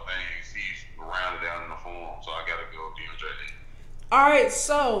Paul things. He's rounded out in the form, so I got to go with DeAndre Ayton. All right,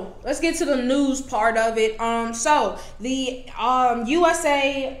 so let's get to the news part of it. So the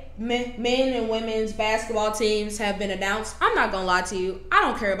USA men and women's basketball teams have been announced. I'm not gonna lie to you, I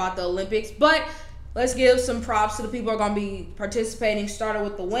don't care about the Olympics, but Let's give some props to the people who are going to be participating. Starting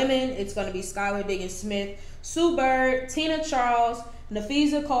with the women, it's going to be Skylar Diggins-Smith, Sue Bird, Tina Charles,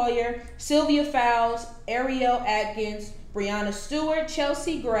 Nafisa Collier, Sylvia Fowles, Ariel Atkins, Brianna Stewart,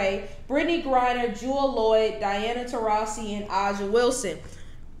 Chelsea Gray, Brittany Griner, Jewel Lloyd, Diana Taurasi, and Aja Wilson.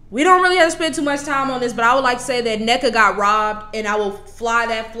 We don't really have to spend too much time on this, but I would like to say that NECA got robbed, and I will fly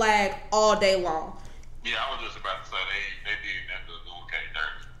that flag all day long. Yeah, I was just about to say they did NECA doing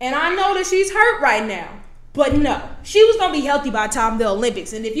K-Dirt. And I know that she's hurt right now. But no, she was going to be healthy by the time of the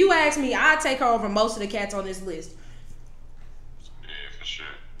Olympics. And if you ask me, I'd take her over most of the cats on this list. Yeah, for sure.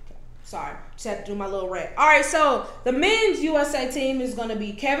 Sorry, just had to do my little rant. All right, so the men's USA team is going to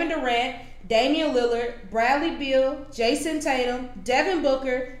be Kevin Durant, Damian Lillard, Bradley Beal, Jason Tatum, Devin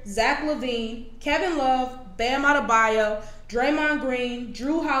Booker, Zach LaVine, Kevin Love, Bam Adebayo, Draymond Green,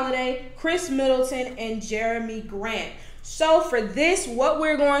 Drew Holiday, Chris Middleton, and Jeremy Grant. So for this, what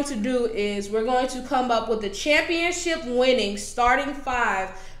we're going to do is we're going to come up with the championship winning starting five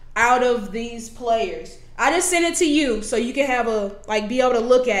out of these players. I just sent it to you so you can have be able to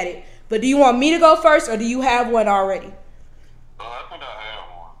look at it. But do you want me to go first, or do you have one already? I think I have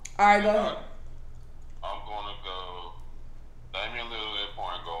one. All right, go ahead. I'm going to go Damian Lillard at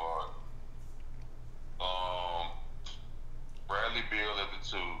point guard, Bradley Beal at the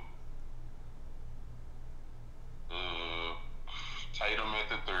 2, Tatum at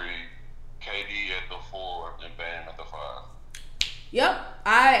the 3, KD at the 4, and Bam at the 5. Yep,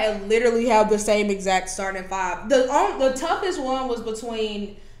 I literally have the same exact starting five. The toughest one was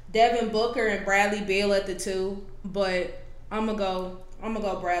between Devin Booker and Bradley Beal at the 2, but I'm gonna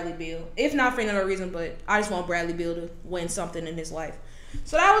go Bradley Beal. If not for another reason, but I just want Bradley Beal to win something in his life.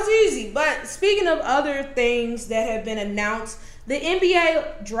 So that was easy. But speaking of other things that have been announced, the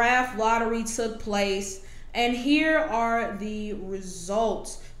NBA draft lottery took place, and here are the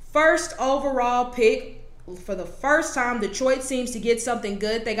results. First overall pick. For the first time, Detroit seems to get something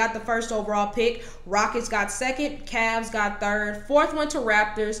good. They got the first overall pick. Rockets got second. Cavs got third. Fourth went to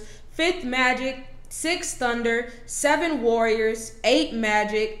Raptors. Fifth, Magic. 6 Thunder. 7 Warriors. 8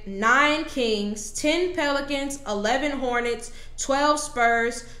 Magic. 9 Kings. 10 Pelicans. 11 Hornets. 12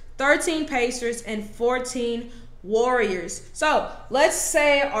 Spurs. 13 Pacers. And 14 Warriors. So let's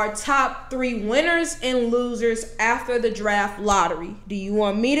say our top 3 winners and losers after the draft lottery. Do you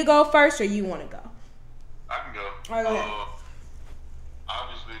want me to go first, or you want to go? I can go. All right, go ahead.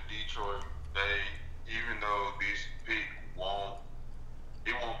 Obviously, Detroit, even though this pick won't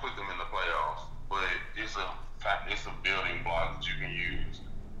put them in the playoffs, but it's a building block that you can use.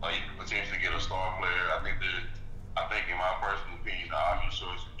 Like, you can potentially get a star player. I think in my personal opinion, the obvious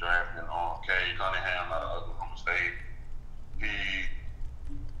choice is drafting on Cade Cunningham out of Oklahoma State. In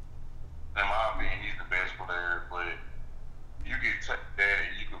my opinion, he's the best player, but you can take that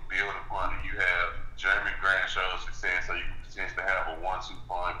and you can build upon it. You have Jeremy Grant showed success, so you can potentially have a 1-2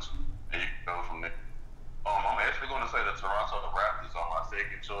 punch, and you can go from there. I'm actually going to say the Toronto Raptors are my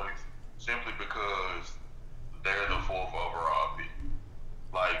second choice, simply because they're the 4th overall pick.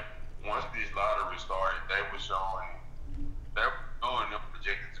 Like, once this lottery started, they were showing them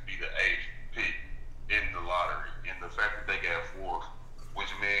projected to be the 8th pick in the lottery, and the fact that they got 4th,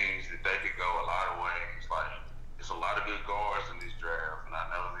 which means that they could go a lot of ways. Like, it's a lot of good guards in this draft, and I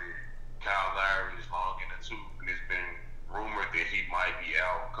know that Kyle Lowry is long in the tooth, and it's been rumored that he might be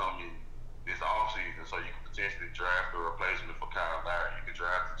out coming this offseason, so you can potentially draft a replacement for Kyle Lowry. You could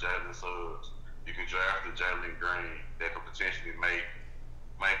draft the Jalen Suggs. You could draft the Jalen Green that could potentially make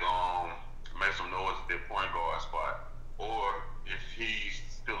some noise at that point guard spot. Or if he's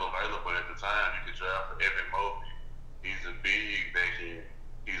still available at the time, you could draft Evan Mobley. He's a big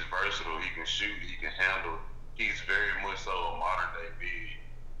he's versatile, he can shoot, he can handle. He's very much so a modern day big.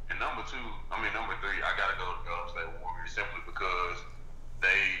 And number 3, I gotta go to the Golden State Warriors simply because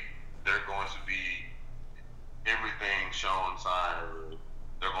they're going to be everything showing signs.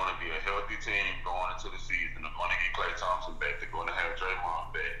 They're going to be a healthy team going into the season. They're going to get Klay Thompson back. They're going to have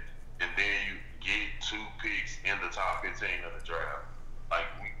Draymond back, and then you get 2 picks in the top 15 of the draft. Like,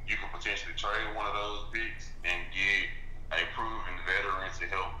 you can potentially trade one of those picks and get a proven veteran to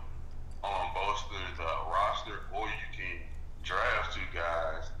help bolster the roster, or you can draft 2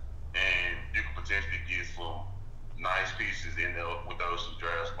 guys and you can potentially get some nice pieces in there with those 2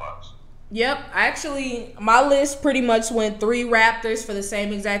 draft spots. Yep, actually, my list pretty much went 3 Raptors for the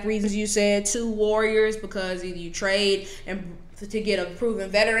same exact reasons you said, 2 Warriors because either you trade and to get a proven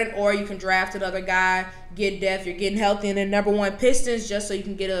veteran, or you can draft another guy, get depth, you're getting healthy, and then number 1 Pistons just so you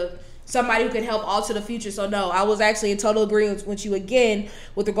can get somebody who can help alter the future. So no, I was actually in total agreement with you again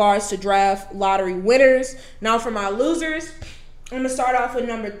with regards to draft lottery winners. Now for my losers, I'm going to start off with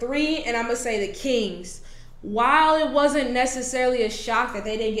number 3, and I'm going to say the Kings. While it wasn't necessarily a shock that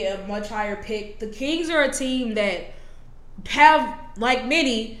they didn't get a much higher pick, the Kings are a team that have, like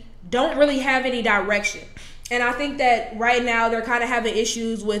many, don't really have any direction. And I think that right now they're kind of having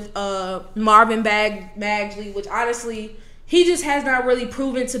issues with Marvin Bagley, which honestly, he just has not really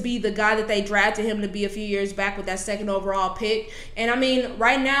proven to be the guy that they drafted him to be a few years back with that second overall pick. And I mean,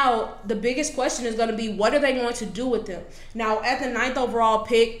 right now, the biggest question is going to be, what are they going to do with him? Now, at the 9th overall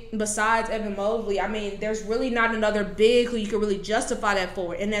pick, besides Evan Mobley, I mean, there's really not another big who you can really justify that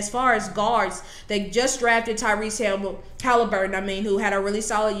for. And as far as guards, they just drafted Tyrese Halliburton, who had a really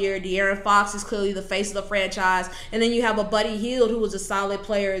solid year. De'Aaron Fox is clearly the face of the franchise. And then you have a Buddy Hield, who was a solid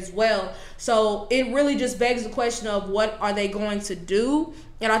player as well. So it really just begs the question of what are they going to do?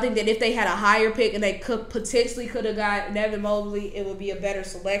 And I think that if they had a higher pick and they could have got Evan Mobley, it would be a better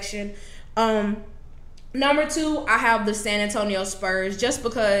selection. Number 2, I have the San Antonio Spurs, just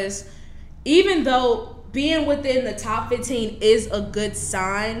because even though being within the top 15 is a good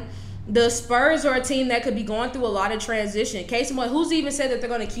sign, the Spurs are a team that could be going through a lot of transition. Case in point, who's even said that they're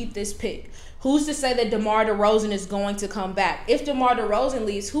going to keep this pick? Who's to say that DeMar DeRozan is going to come back? If DeMar DeRozan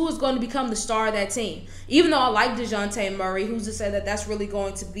leaves, who is going to become the star of that team? Even though I like DeJounte Murray, who's to say that that's really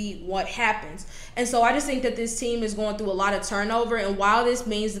going to be what happens? And so I just think that this team is going through a lot of turnover. And while this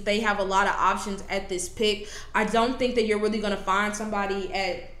means that they have a lot of options at this pick, I don't think that you're really going to find somebody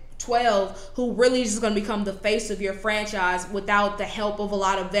at 12 who really is just going to become the face of your franchise without the help of a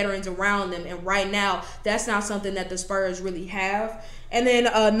lot of veterans around them. And right now, that's not something that the Spurs really have. And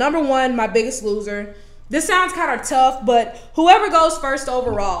then number 1, my biggest loser. This sounds kind of tough, but whoever goes first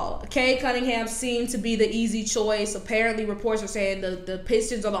overall, Cade Cunningham seemed to be the easy choice. Apparently, reports are saying the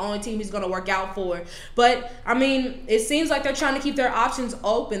Pistons are the only team he's going to work out for. But, I mean, it seems like they're trying to keep their options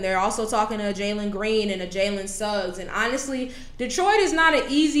open. They're also talking to a Jalen Green and a Jalen Suggs. And honestly, Detroit is not an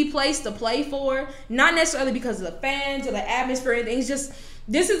easy place to play for. Not necessarily because of the fans or the atmosphere or anything. It's just,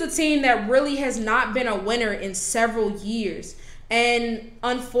 this is a team that really has not been a winner in several years. And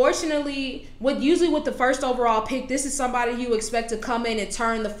unfortunately, usually with the first overall pick, this is somebody you expect to come in and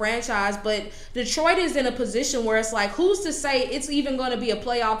turn the franchise. But Detroit is in a position where it's like, who's to say it's even going to be a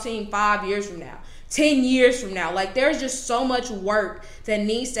playoff team 5 years from now, 10 years from now? Like, there's just so much work that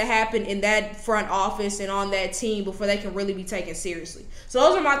needs to happen in that front office and on that team before they can really be taken seriously. So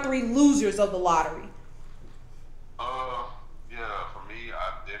those are my 3 losers of the lottery. Yeah, for me,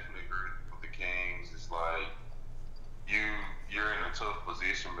 I definitely agree with the Kings. It's like you're in a tough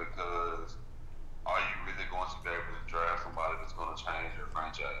position because are you really going to be able to draft somebody that's going to change your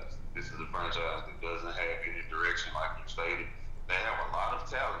franchise? This is a franchise that doesn't have any direction, like you stated. They have a lot of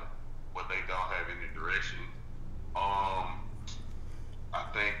talent, but they don't have any direction. I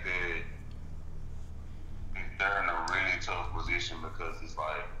think that they're in a really tough position because it's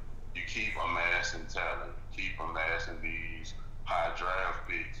like you keep amassing talent, keep amassing these high draft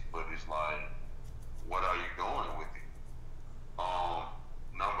picks, but it's like, what are you doing with it?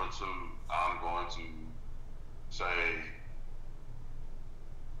 Number 2, I'm going to say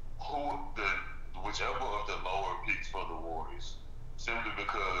whichever of the lower picks for the Warriors, simply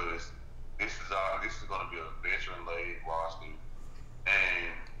because this is going to be a veteran-laden roster,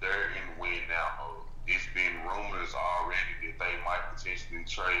 and they're in win now mode. It's been rumors already that they might potentially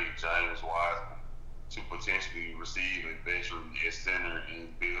trade James Wiseman to potentially receive a veteran at center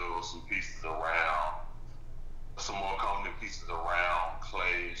and build some pieces around. Some more competent pieces around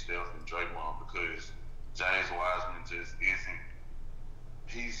Clay, Steph, and Draymond, because James Wiseman just isn't.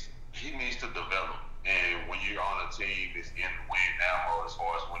 He needs to develop, and when you're on a team that's in win now mode as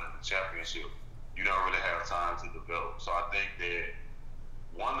far as winning the championship, you don't really have time to develop. So I think that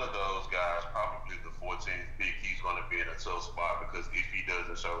one of those guys, probably the 14th pick, he's going to be in a tough spot because if he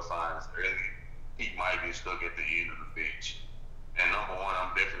doesn't show signs early, he might get stuck at the end of the bench. And number 1,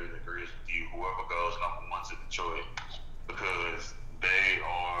 I'm definitely in agreement with you. Whoever goes number 1 to Detroit, because they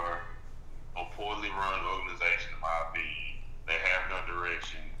are a poorly run organization, in my opinion. They have no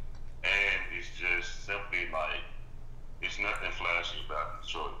direction, and it's just simply like it's nothing flashy about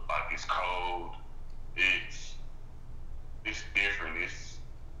Detroit. Like, it's cold, it's different.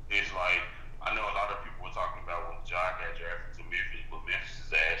 It's like, I know a lot of people were talking about when John got drafted to Memphis, but Memphis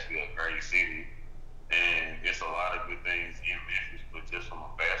is actually a great city. And it's a lot of good things in Memphis, but just from a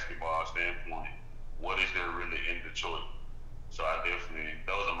basketball standpoint, what is there really in Detroit? So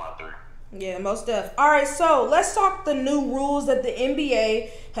those are my 3. Yeah, most def. All right, so let's talk the new rules that the NBA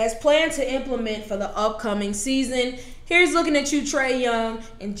has planned to implement for the upcoming season. Here's looking at you, Trae Young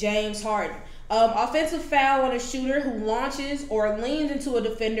and James Harden. Offensive foul on a shooter who launches or leans into a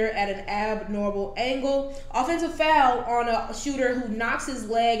defender at an abnormal angle. Offensive foul on a shooter who knocks his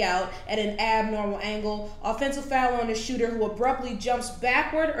leg out at an abnormal angle. Offensive foul on a shooter who abruptly jumps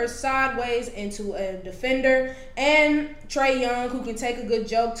backward or sideways into a defender. And Trae Young, who can take a good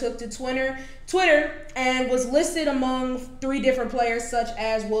joke, took to Twitter and was listed among 3 different players such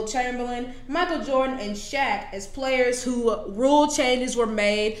as Wilt Chamberlain, Michael Jordan, and Shaq as players who rule changes were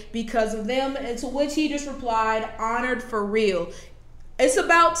made because of them, and to which he just replied, honored for real. It's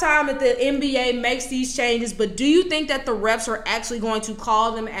about time that the NBA makes these changes, but do you think that the refs are actually going to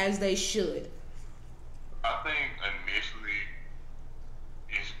call them as they should? I think initially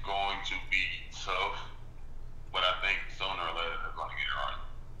it's going to be tough, but I think sooner or later they're going to get it right.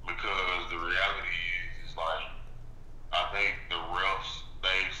 Because the reality is like, I think the refs,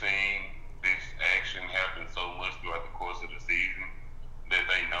 they've seen this action happen so much throughout the course of the season that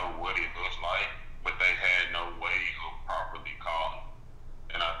they know what it looks like, but they had no way of properly calling.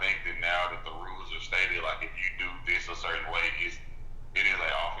 And I think that now that the rules are stated, like if you do this a certain way, it is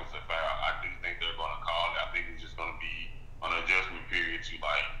an offensive foul. I do think they're going to call it. I think it's just going to be an adjustment period to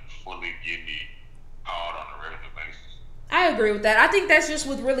like fully get it called on a regular basis. I agree with that. I think that's just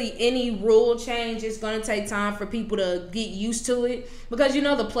with really any rule change. It's going to take time for people to get used to it because, you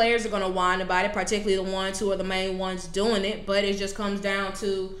know, the players are going to whine about it, particularly the ones who are the main ones doing it. But it just comes down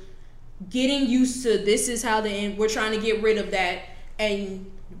to getting used to this is how we're trying to get rid of that.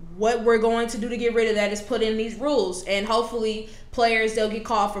 And what we're going to do to get rid of that is put in these rules. And hopefully players, they'll get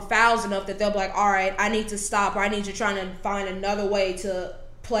called for fouls enough that they'll be like, all right, I need to stop or I need to try to find another way to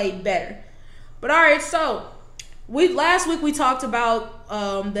play better. But all right, so last week we talked about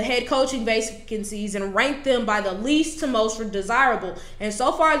the head coaching vacancies and ranked them by the least to most desirable. And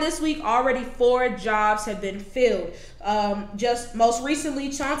so far this week, already 4 jobs have been filled. Just most recently,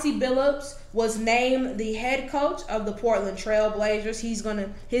 Chauncey Billups was named the head coach of the Portland Trail Blazers.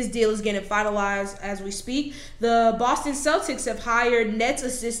 His deal is getting finalized as we speak. The Boston Celtics have hired Nets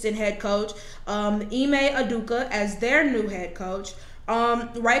assistant head coach Ime Udoka as their new head coach.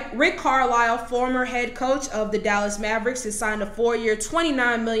 Rick Carlisle, former head coach of the Dallas Mavericks, has signed a 4-year,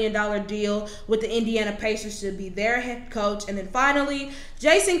 $29 million deal with the Indiana Pacers to be their head coach. And then finally,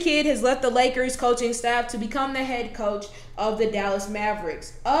 Jason Kidd has left the Lakers coaching staff to become the head coach of the Dallas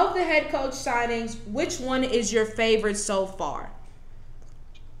Mavericks. Of the head coach signings, which one is your favorite so far?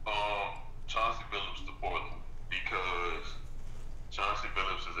 Chauncey Billups to Portland, because Chauncey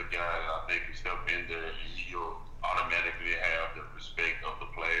Billups is a guy that I think can step in there and he'll automatically have the respect of the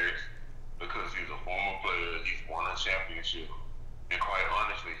players because he's a former player. He's won a championship, and quite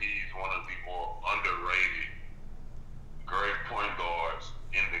honestly, he's one of the more underrated great point guards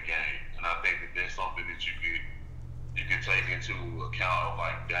in the game. And I think that there's something that you could take into account of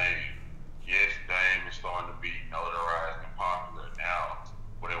like Dame. Yes, Dame is starting to be notarized and popular now,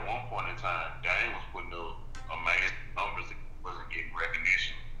 but at one point in time, Dame was putting up amazing numbers and wasn't getting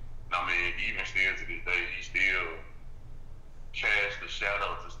recognition. I mean, even still to this day, he still casts the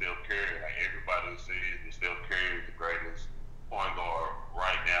shadow to Steph Curry. Like everybody says that Steph Curry is the greatest point guard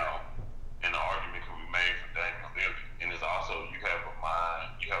right now, and the argument can be made for Damian Lillard. And it's also you have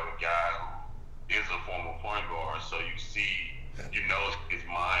a guy who is a former point guard, so you know his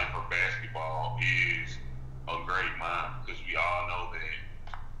mind for basketball is a great mind because we all know that.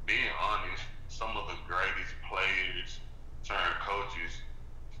 Being honest, some of the greatest players turned coaches,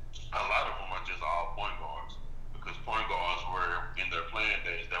 a lot of them are just all point guards because point guards were in their playing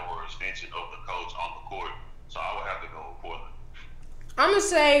days that were an extension of the coach on the court. So I would have to go with Portland. I'm gonna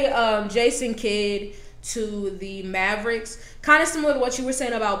say Jason Kidd to the Mavericks. Kind of similar to what you were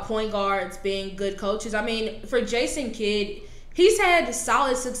saying about point guards being good coaches. I mean, for Jason Kidd, he's had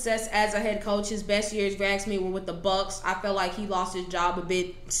solid success as a head coach. His best years, if you ask me, were with the Bucks. I felt like he lost his job a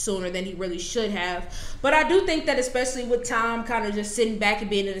bit sooner than he really should have. But I do think that especially with Tom kind of just sitting back and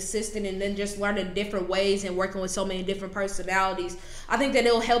being an assistant and then just learning different ways and working with so many different personalities, I think that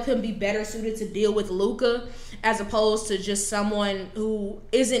it'll help him be better suited to deal with Luka as opposed to just someone who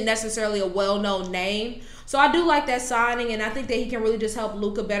isn't necessarily a well-known name. So I do like that signing, and I think that he can really just help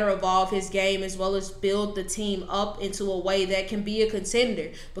Luka better evolve his game as well as build the team up into a way that can be a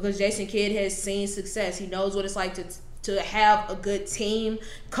contender because Jason Kidd has seen success. He knows what it's like to have a good team,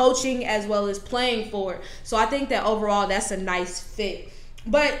 coaching as well as playing for it. So I think that overall that's a nice fit.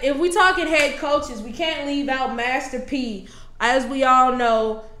 But if we're talking head coaches, we can't leave out Master P. As we all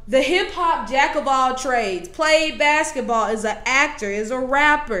know, the hip-hop jack of all trades, played basketball, is an actor, is a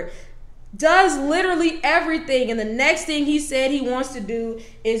rapper. does literally everything. And the next thing he said he wants to do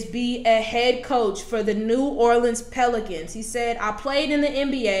is be a head coach for the New Orleans Pelicans. He said, I played in the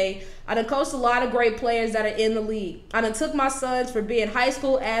NBA. I done coached a lot of great players that are in the league. I done took my sons for being high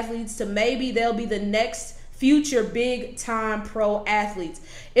school athletes to maybe they'll be the next future big time pro athletes.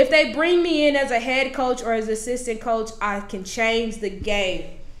 If they bring me in as a head coach or as assistant coach, I can change the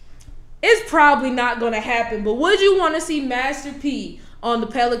game. It's probably not going to happen, but would you want to see Master P on the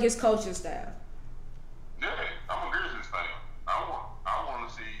Pelicans coaching staff? Yeah, I'm a Grizzlies fan. I want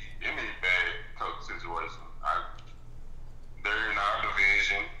to see any bad coach situation. They're in our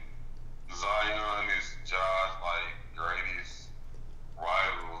division. Zion is Josh like greatest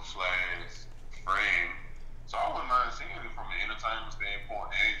rival slash friend. So I wouldn't mind seeing it from an entertainment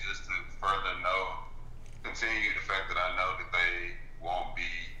standpoint and just to further continue the fact that I know that they won't be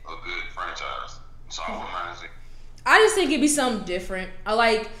a good franchise. So I wouldn't mind seeing. I just think it'd be something different.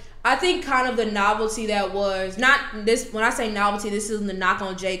 I think kind of the novelty that was not this. When I say novelty, this isn't the knock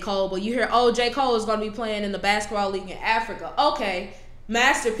on J. Cole, but you hear, oh, J. Cole is going to be playing in the basketball league in Africa. Okay,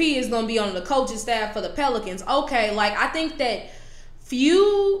 Master P is going to be on the coaching staff for the Pelicans. Okay, like I think that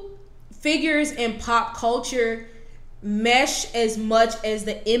few figures in pop culture mesh as much as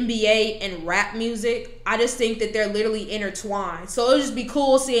the NBA and rap music. I just think that they're literally intertwined. So it'll just be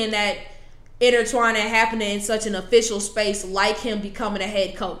cool seeing that intertwining happening in such an official space like him becoming a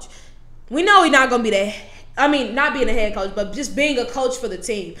head coach. We know he's not going to be not being a head coach, but just being a coach for the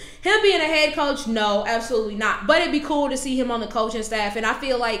team. Him being a head coach, no, absolutely not. But it'd be cool to see him on the coaching staff, and I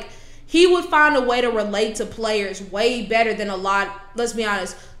feel like he would find a way to relate to players way better than let's be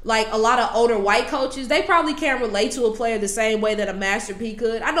honest, like a lot of older white coaches. They probably can't relate to a player the same way that a Master P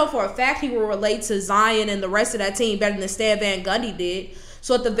could. I know for a fact he will relate to Zion and the rest of that team better than Stan Van Gundy did.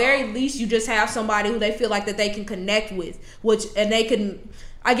 So at the very least, you just have somebody who they feel like that they can connect with, and they can,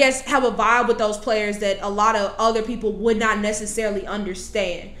 I guess, have a vibe with those players that a lot of other people would not necessarily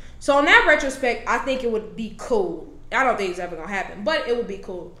understand. So in that retrospect, I think it would be cool. I don't think it's ever going to happen, but it would be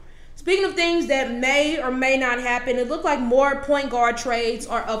cool. Speaking of things that may or may not happen, it looked like more point guard trades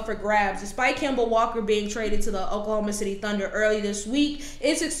are up for grabs. Despite Kemba Walker being traded to the Oklahoma City Thunder early this week,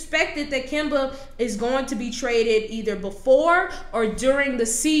 it's expected that Kemba is going to be traded either before or during the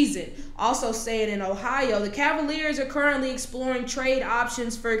season. Also staying in Ohio, the Cavaliers are currently exploring trade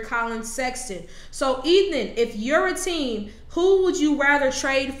options for Colin Sexton. So, Ethan, if you're a team, who would you rather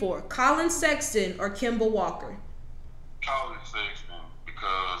trade for, Colin Sexton or Kemba Walker? Colin Sexton.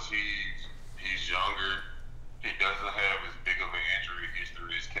 Because he's younger, he doesn't have as big of an injury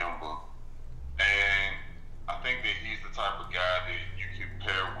history as Kemba, and I think that he's the type of guy that you can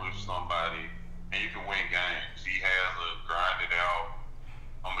pair with somebody and you can win games. He has a grind it out,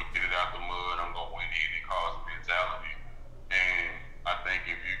 I'm gonna get it out the mud, I'm gonna win any cause mentality, and I think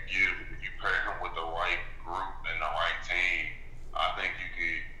if you pair him with the right group and the right team, I think you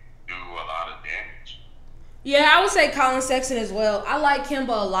could do a lot of damage. Yeah, I would say Colin Sexton as well. I like Kemba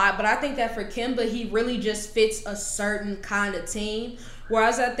a lot, but I think that for Kemba, he really just fits a certain kind of team.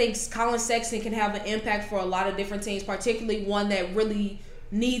 Whereas I think Colin Sexton can have an impact for a lot of different teams, particularly one that really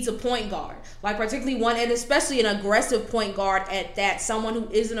needs a point guard. Like particularly one, and especially an aggressive point guard at that. Someone who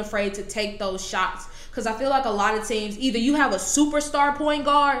isn't afraid to take those shots. Because I feel like a lot of teams, either you have a superstar point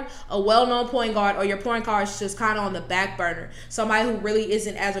guard, a well-known point guard, or your point guard is just kind of on the back burner. Somebody who really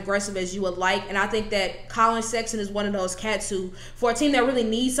isn't as aggressive as you would like. And I think that Colin Sexton is one of those cats who, for a team that really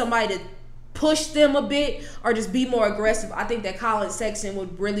needs somebody to push them a bit or just be more aggressive, I think that Colin Sexton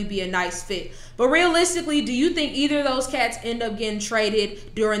would really be a nice fit. But realistically, do you think either of those cats end up getting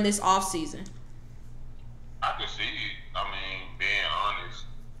traded during this offseason? I can see it. I mean, being honest,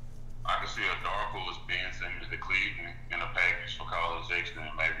 I can see a dark horse being Simmons to Cleveland in a package for Colin Sexton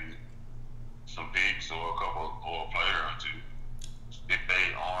and maybe some picks or a player or two. If they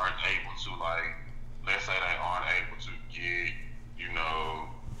aren't able to, like, let's say they aren't able to get,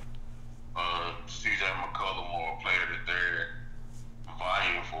 CJ McCollum or a player that they're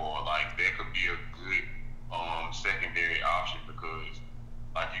vying for, like that could be a good secondary option because,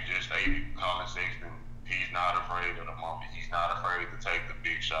 like you just stated, Colin Sexton, he's not afraid of the moment. He's not afraid to take the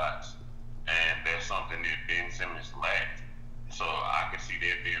big shots. And that's something that Ben Simmons lacked. So I could see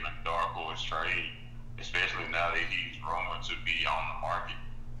that being a dark horse trade, especially now that he's rumored to be on the market.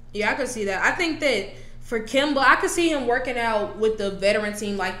 Yeah, I could see that. I think that for Kemba, I could see him working out with the veteran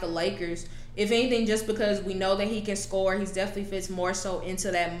team like the Lakers. If anything, just because we know that he can score, he definitely fits more so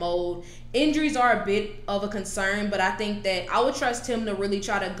into that mold. Injuries are a bit of a concern, but I think that I would trust him to really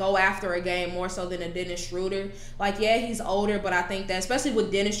try to go after a game more so than a Dennis Schroeder. Like, yeah, he's older, but I think that, especially with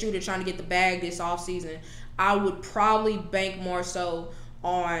Dennis Schroeder trying to get the bag this offseason, I would probably bank more so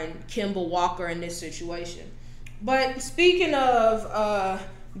on Kemba Walker in this situation. But speaking of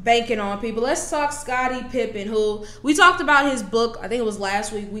banking on people, let's talk Scottie Pippen, who we talked about his book, I think it was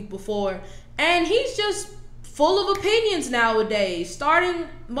last week before, and he's just full of opinions nowadays, starting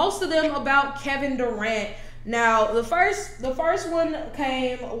most of them about Kevin Durant. Now, the first one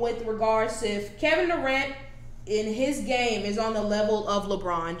came with regards to if Kevin Durant in his game is on the level of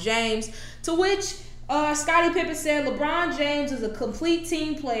LeBron James, to which Scottie Pippen said LeBron James is a complete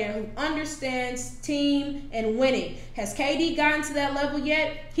team player who understands team and winning. Has KD gotten to that level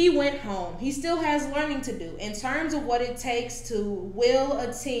yet? He went home. He still has learning to do in terms of what it takes to will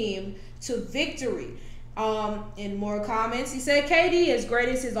a team to victory. In more comments, he said KD, as great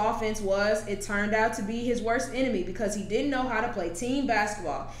as his offense was, it turned out to be his worst enemy because he didn't know how to play team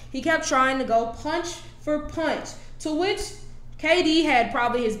basketball. He kept trying to go punch for punch, to which KD had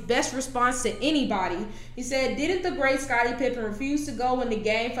probably his best response to anybody. He said, didn't the great Scottie Pippen refuse to go in the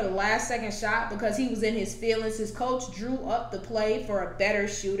game for the last second shot because he was in his feelings? His coach drew up the play for a better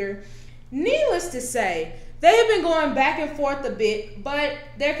shooter. Needless to say, they have been going back and forth a bit, but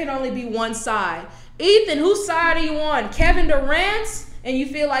there can only be one side. Ethan, whose side are you on? Kevin Durant's? And you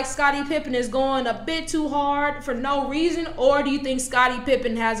feel like Scottie Pippen is going a bit too hard for no reason? Or do you think Scottie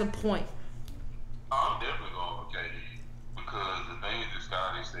Pippen has a point? I'm definitely going with KD because the things that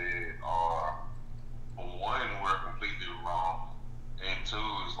Scottie said are, for one, were completely wrong, and two,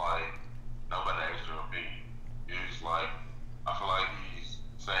 is like nobody asked your opinion. It's like I feel like he's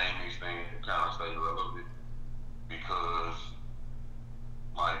saying these things to kind of stay relevant because,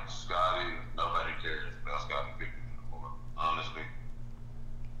 like Scottie, nobody cares about Scottie Pippen anymore, honestly.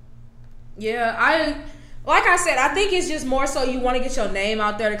 Yeah, like I said, I think it's just more so you want to get your name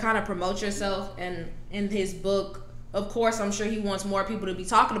out there to kind of promote yourself. And in his book, of course, I'm sure he wants more people to be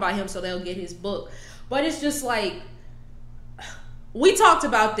talking about him so they'll get his book. But it's just like, we talked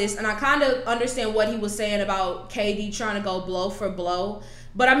about this, and I kind of understand what he was saying about KD trying to go blow for blow.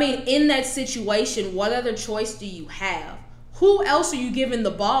 But I mean, in that situation, what other choice do you have? Who else are you giving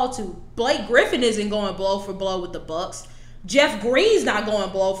the ball to? Blake Griffin isn't going blow for blow with the Bucks. Jeff Green's not going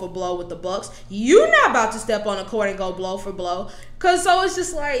blow for blow with the Bucks. You're not about to step on the court and go blow for blow. So it's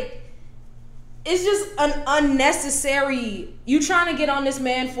just like, it's just an unnecessary, you trying to get on this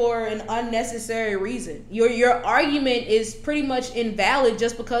man for an unnecessary reason. Your argument is pretty much invalid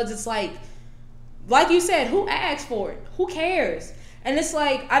just because it's like you said, who asked for it? Who cares? And it's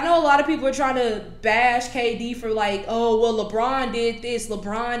like, I know a lot of people are trying to bash KD for like, oh, well, LeBron did this,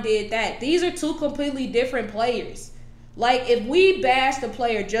 LeBron did that. These are two completely different players. Like, if we bash the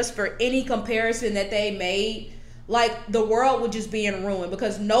player just for any comparison that they made, like, the world would just be in ruin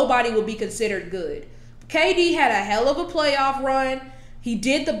because nobody would be considered good. KD had a hell of a playoff run. He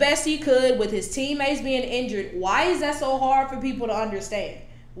did the best he could with his teammates being injured. Why is that so hard for people to understand?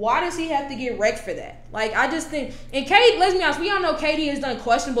 Why does he have to get wrecked for that? Like, I just think, and KD, let's be honest, we all know KD has done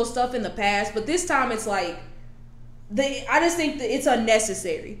questionable stuff in the past, but this time it's like, I just think that it's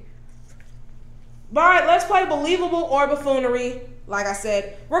unnecessary. All right, let's play believable or buffoonery. Like I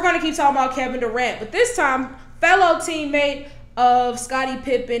said, we're going to keep talking about Kevin Durant, but this time, fellow teammate of Scottie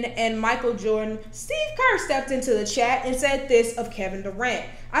Pippen and Michael Jordan, Steve Kerr stepped into the chat and said this of Kevin Durant.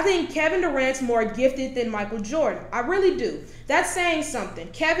 I think Kevin Durant's more gifted than Michael Jordan. I really do. That's saying something.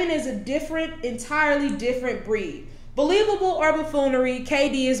 Kevin is a entirely different breed. Believable or buffoonery,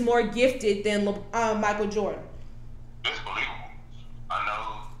 KD is more gifted than Michael Jordan. It's believable. I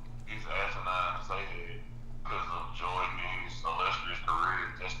know he's asinine to say that because of Jordan's illustrious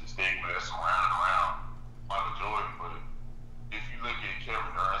career, just the stigma that's surrounding around Michael Jordan. But if you look at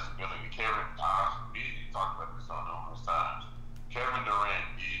Kevin Durant's ability, we talked about this on numerous times. Kevin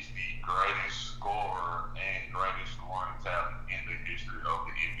Durant is the greatest scorer and greatest scoring talent in the history of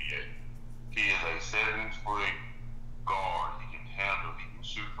the NBA. He is a 7-foot guard. He can handle. He can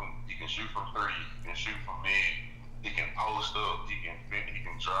shoot from three. He can shoot from mid. He can post up. He can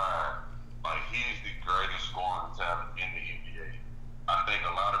drive. Like, he is the greatest scoring talent in the NBA. I think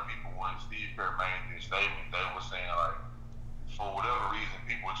a lot of people, when Steve Kerr made this statement, they were saying, like, for whatever reason,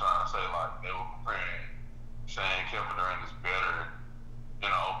 people were trying to say, like, they were comparing, saying Kevin Durant is better in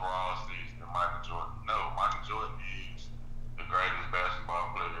an overall season than Michael Jordan. No, Michael Jordan is the greatest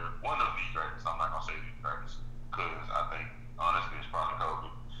basketball player, one of the greatest. I'm not going to say the greatest because I think, honestly, it's probably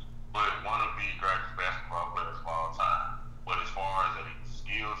Kobe. But one of the greatest basketball players of all time. But as far as a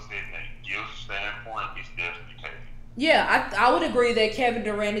skill set and a gift standpoint, it's definitely KD. Yeah, I would agree that Kevin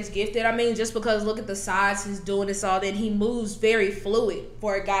Durant is gifted. I mean, just because look at the size he's doing this all, then he moves very fluid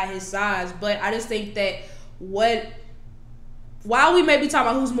for a guy his size. But I just think that while we may be talking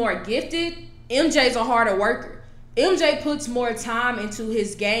about who's more gifted, MJ's a harder worker. MJ puts more time into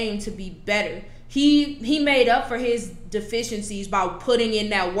his game to be better. He made up for his deficiencies by putting in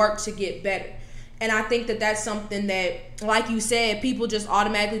that work to get better. And I think that that's something that, like you said, people just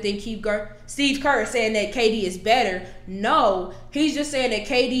automatically think Steve Kerr is saying that KD is better. No, he's just saying that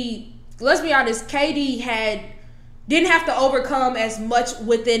KD, let's be honest, KD didn't have to overcome as much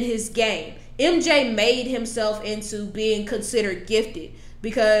within his game. MJ made himself into being considered gifted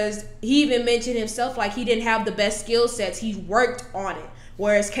because he even mentioned himself like he didn't have the best skill sets. He worked on it,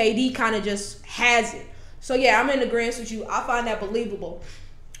 whereas KD kind of just has it. So, yeah, I'm in agreement with you. I find that believable.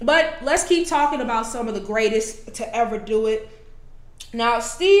 But let's keep talking about some of the greatest to ever do it. Now,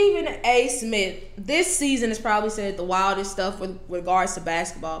 Stephen A. Smith, this season has probably said the wildest stuff with regards to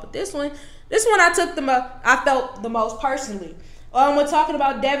basketball. But this one I felt the most personally. We're talking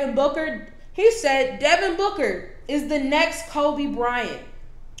about Devin Booker. He said Devin Booker is the next Kobe Bryant.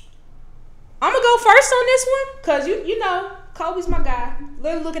 I'm going to go first on this one because, you know, Kobe's my guy.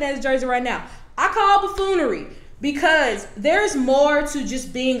 Literally looking at his jersey right now. I call buffoonery because there's more to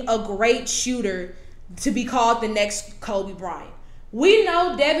just being a great shooter to be called the next Kobe Bryant. We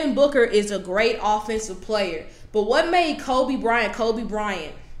know Devin Booker is a great offensive player, but what made Kobe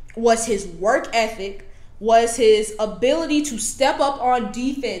Bryant was his work ethic, was his ability to step up on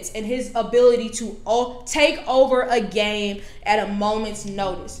defense, and his ability to take over a game at a moment's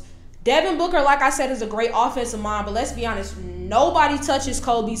notice. Devin Booker, like I said, is a great offensive mind, but let's be honest, nobody touches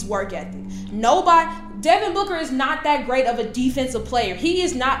Kobe's work ethic. Devin Booker is not that great of a defensive player. He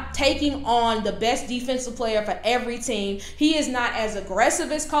is not taking on the best defensive player for every team. He is not as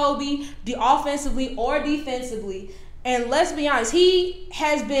aggressive as Kobe, offensively or defensively. And let's be honest, he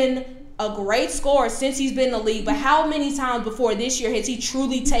has been a great scorer since he's been in the league, but how many times before this year has he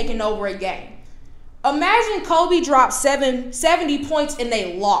truly taken over a game? Imagine Kobe dropped 70 points and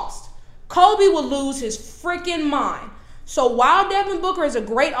they lost. Kobe would lose his freaking mind. So while Devin Booker is a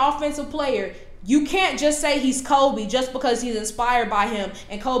great offensive player, you can't just say he's Kobe just because he's inspired by him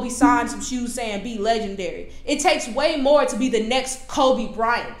and Kobe signed some shoes saying be legendary. It takes way more to be the next Kobe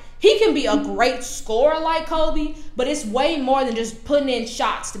Bryant. He can be a great scorer like Kobe, but it's way more than just putting in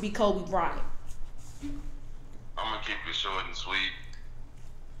shots to be Kobe Bryant. I'm going to keep it short and sweet.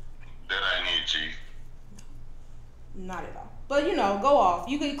 That ain't it, Chief. Not at all. But, you know, go off.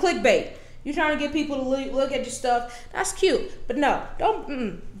 You can clickbait. You're trying to get people to look at your stuff. That's cute. But no,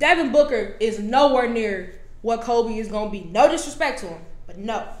 Devin Booker is nowhere near what Kobe is going to be. No disrespect to him, but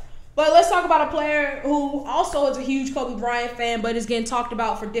no. But let's talk about a player who also is a huge Kobe Bryant fan, but is getting talked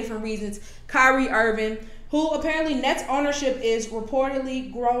about for different reasons. Kyrie Irving, who apparently Nets ownership is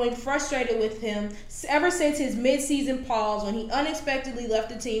reportedly growing frustrated with him ever since his midseason pause when he unexpectedly left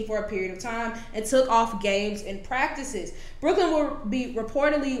the team for a period of time and took off games and practices. Brooklyn will be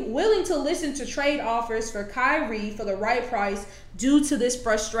reportedly willing to listen to trade offers for Kyrie for the right price due to this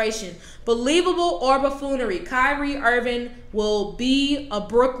frustration. Believable or buffoonery, Kyrie Irving will be a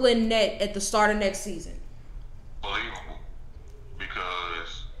Brooklyn Net at the start of next season. Believable.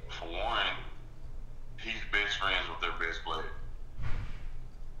 Because, for one, he's best friends with their best player.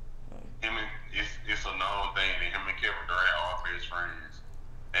 It's a known thing that him and Kevin Durant are best friends.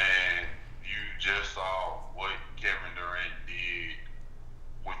 And you just saw what Kevin Durant did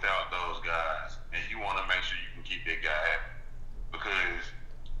without those guys. And you want to make sure you can keep that guy happy. Because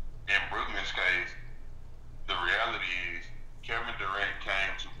in Brooklyn's case, the reality is Kevin Durant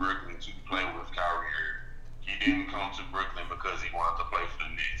came to Brooklyn to play with Kyrie Irving. He didn't come to Brooklyn because he wanted to play for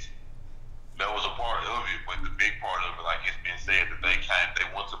the Nets. That was a part of it, but the big part of it, like it's been said, that they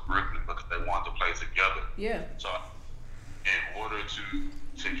went to Brooklyn because they wanted to play together. Yeah. So, in order to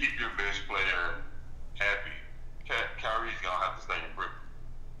keep your best player happy, Kyrie's gonna have to stay in Brooklyn.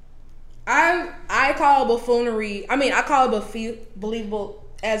 I call buffoonery. I mean, I call it believable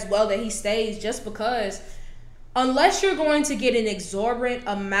as well that he stays, just because unless you're going to get an exorbitant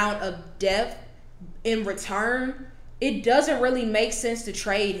amount of depth in return, it doesn't really make sense to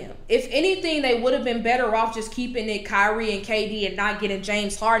trade him. If anything, they would have been better off just keeping it Kyrie and KD and not getting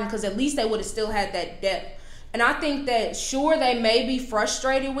James Harden, because at least they would have still had that depth. And I think that, sure, they may be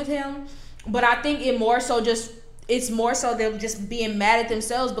frustrated with him, but I think it's more so them just being mad at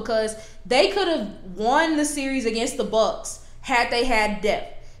themselves, because they could have won the series against the Bucks had they had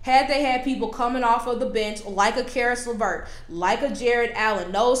depth. Had they had people coming off of the bench like a Karis LeVert, like a Jared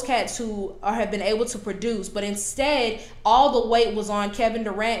Allen, those cats who have been able to produce, but instead all the weight was on Kevin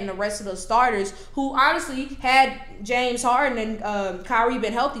Durant and the rest of the starters, who honestly, had James Harden and Kyrie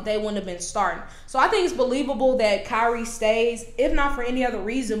been healthy, they wouldn't have been starting. So I think it's believable that Kyrie stays, if not for any other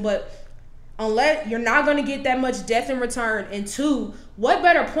reason, but unless you're not going to get that much depth in return, and two, what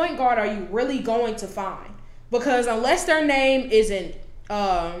better point guard are you really going to find? Because unless their name isn't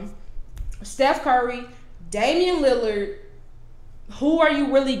Steph Curry, Damian Lillard, who are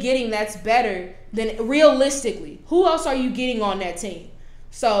you really getting that's better than realistically? Who else are you getting on that team?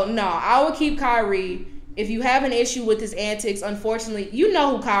 So, no, I would keep Kyrie. If you have an issue with his antics, unfortunately, you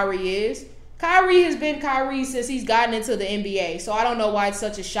know who Kyrie is. Kyrie has been Kyrie since he's gotten into the NBA. So, I don't know why it's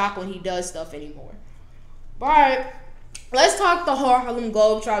such a shock when he does stuff anymore. All right, let's talk the Harlem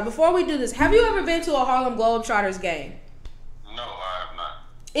Globetrotters. Before we do this, have you ever been to a Harlem Globetrotters game? No, I have not.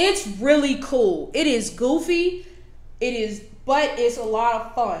 It's really cool. It is goofy. But it's a lot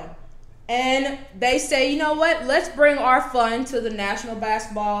of fun. And they say, you know what? Let's bring our fun to the National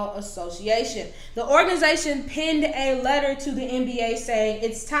Basketball Association. The organization penned a letter to the NBA saying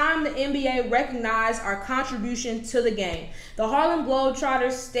it's time the NBA recognize our contribution to the game. The Harlem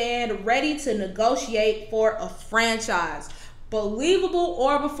Globetrotters stand ready to negotiate for a franchise. Believable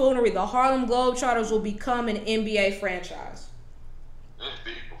or buffoonery, the Harlem Globetrotters will become an NBA franchise. It's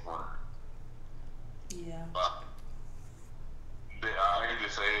deep buffoonery. Yeah. I hate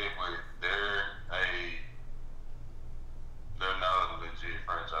to say it, but they're not a legit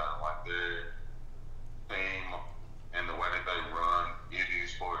franchise. Like their team and the way that they run, it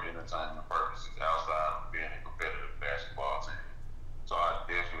is for entertainment purposes outside of being a competitive basketball team. So I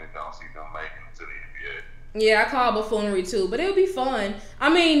definitely don't see them making it to the NBA. Yeah, I call it buffoonery too, but it'll be fun. I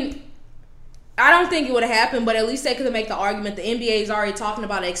mean, I don't think it would have happened, but at least they could make the argument. The NBA is already talking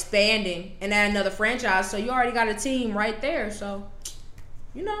about expanding and add another franchise, so you already got a team right there. So,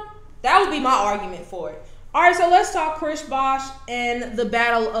 you know, that would be my argument for it. All right, so let's talk Chris Bosh and the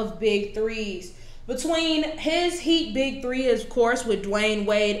battle of big threes. Between his Heat big three, of course, with Dwayne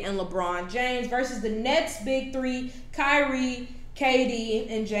Wade and LeBron James versus the Nets big three, Kyrie,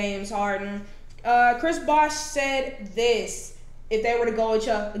 KD, and James Harden. Chris Bosh said this: if they were to go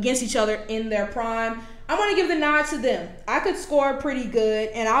against each other in their prime, I'm going to give the nod to them. I could score pretty good,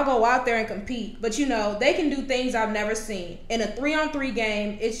 and I'll go out there and compete. But, you know, they can do things I've never seen. In a 3-on-3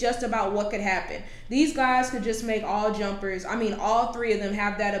 game, it's just about what could happen. These guys could just make all jumpers. I mean, all three of them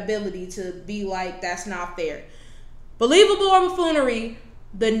have that ability to be like, that's not fair. Believable or buffoonery,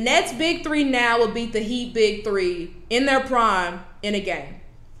 the Nets big three now will beat the Heat big three in their prime in a game.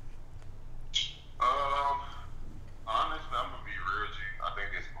 Honestly, I'm gonna be real G. I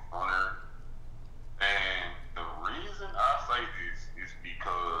think it's buffoonery, and the reason I say this is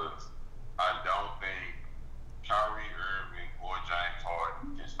because I don't think Kyrie Irving or James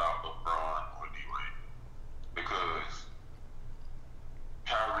Harden can stop LeBron or D-Wade, because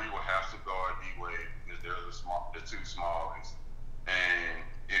Kyrie will have to guard D-Wade because they're the two smallest, and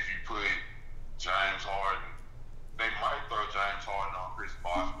if you put James Harden, they might throw James Harden on Chris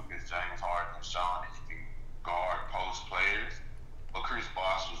Bosh because James Harden has shown that he can guard post players, but Chris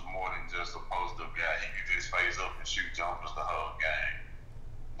Bosh was more than just a post-up guy. He could just face up and shoot jumpers the whole game.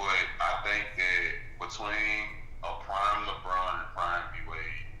 But I think that between a prime LeBron and prime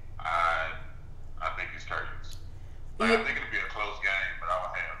D-Wade, I think it's curtains. I think it'll be a close game, but I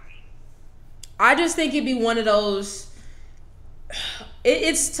would have Heat. I just think it'd be one of those.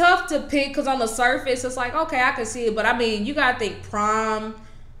 It's tough to pick because on the surface, it's like, okay, I can see it. But, I mean, you got to think prime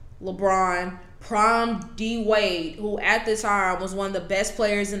LeBron, prime D-Wade, who at the time was one of the best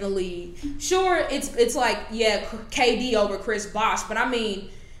players in the league. Sure, it's like, yeah, KD over Chris Bosh. But, I mean,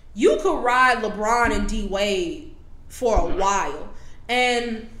 you could ride LeBron and D-Wade for a while.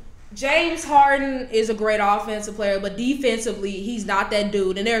 And James Harden is a great offensive player, but defensively, he's not that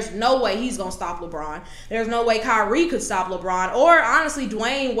dude. And there's no way he's going to stop LeBron. There's no way Kyrie could stop LeBron. Or, honestly,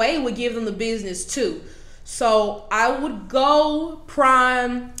 Dwayne Wade would give them the business, too. So, I would go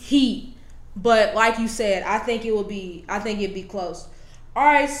prime Heat. But, like you said, I think it'd be close. All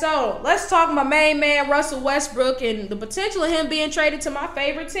right, so let's talk my main man, Russell Westbrook, and the potential of him being traded to my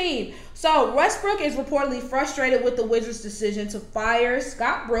favorite team. So Westbrook is reportedly frustrated with the Wizards' decision to fire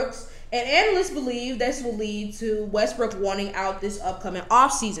Scott Brooks, and analysts believe this will lead to Westbrook wanting out this upcoming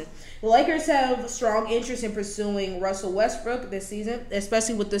offseason. The Lakers have strong interest in pursuing Russell Westbrook this season,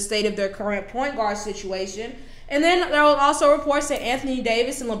 especially with the state of their current point guard situation. And then there were also reports that Anthony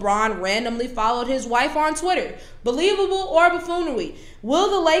Davis and LeBron randomly followed his wife on Twitter. Believable or buffoonery?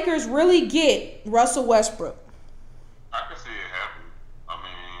 Will the Lakers really get Russell Westbrook? I can see it happen. I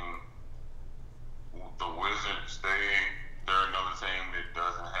mean, the Wizards, they're another team that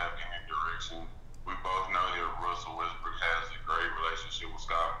doesn't have any direction. We both know that Russell Westbrook has a great relationship with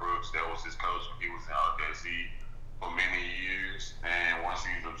Scott Brooks. That was his coach when he was in OKC for many years. And once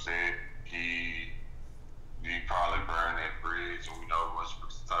he's upset, he probably burn that bridge, and we know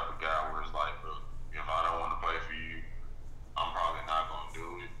Westbrook's the type of guy where it's like, look, if I don't want to play for you, I'm probably not going to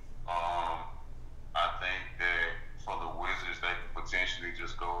do it. I think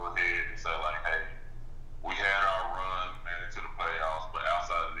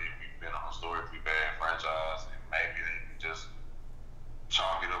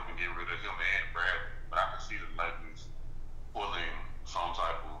him and Bradley, but I can see the Lakers pulling some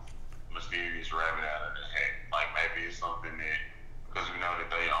type of mysterious rabbit out of the hat. Like maybe it's something that, because we know that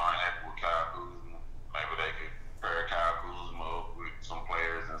they aren't happy with Kyle Kuzma, maybe they could pair Kyle Kuzma up with some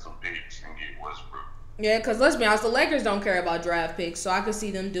players and some picks and get Westbrook. Yeah, because let's be honest, the Lakers don't care about draft picks, so I could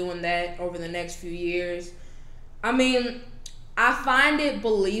see them doing that over the next few years. I mean, I find it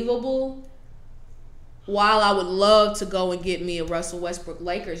believable. While I would love to go and get me a Russell Westbrook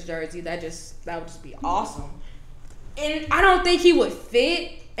Lakers jersey, that would just be awesome. And I don't think he would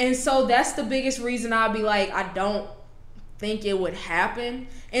fit, and so that's the biggest reason I'd be like, I don't think it would happen.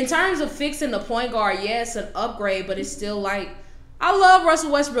 In terms of fixing the point guard, yeah, it's an upgrade, but it's still like, I love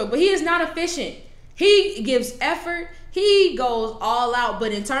Russell Westbrook, but he is not efficient. He gives effort. He goes all out,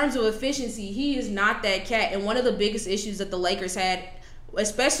 but in terms of efficiency, he is not that cat. And one of the biggest issues that the Lakers had,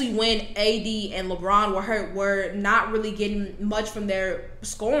 especially when AD and LeBron were hurt, were not really getting much from their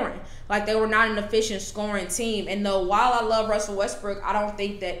scoring. Like, they were not an efficient scoring team. And though while I love Russell Westbrook, I don't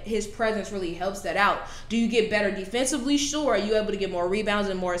think that his presence really helps that out. Do you get better defensively? Sure. Are you able to get more rebounds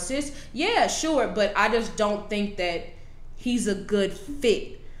and more assists? Yeah, sure. But I just don't think that he's a good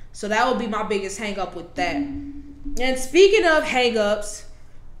fit. So that would be my biggest hang-up with that. And speaking of hang-ups,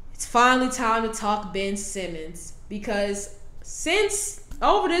 it's finally time to talk Ben Simmons. Because since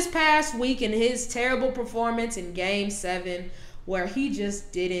over this past week and his terrible performance in Game 7, where he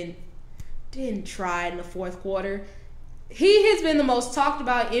just didn't try in the fourth quarter, he has been the most talked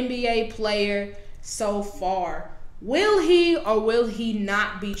about NBA player so far. Will he or will he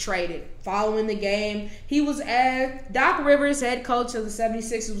not be traded? Following the game, he was asked, Doc Rivers, head coach of the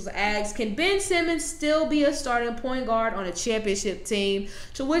 76ers, was asked, can Ben Simmons still be a starting point guard on a championship team?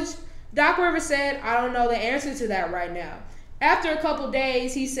 To which Doc Rivers said, I don't know the answer to that right now. After a couple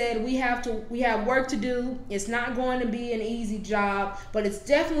days, he said, we have work to do. It's not going to be an easy job, but it's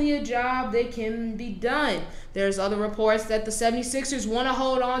definitely a job that can be done. There's other reports that the 76ers want to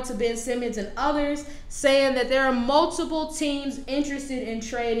hold on to Ben Simmons, and others saying that there are multiple teams interested in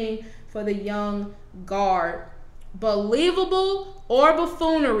trading for the young guard. Believable or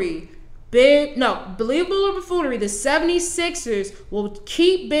buffoonery? Believable or buffoonery, the 76ers will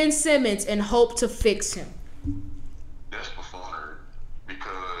keep Ben Simmons and hope to fix him. That's buffoonery,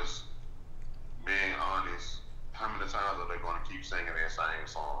 because being honest, how many times are they going to keep singing that same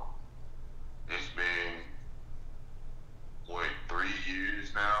song? It's been 3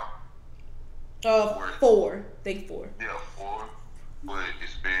 years now? 4. I think 4. Yeah, 4. But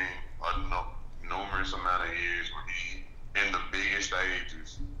it's been a numerous amount of years where he, in the biggest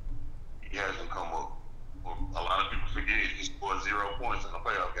stages, he hasn't come up. Well, a lot of people forget he scored 0 points in the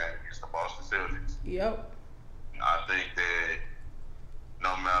playoff game against the Boston Celtics. Yep. I think that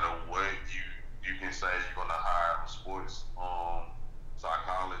no matter what you can say, you're going to hire sports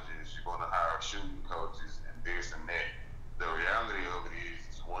psychologists, you're going to hire shooting coaches, and this and that. The reality of it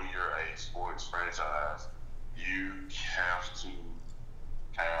is, when you're a sports franchise, you have to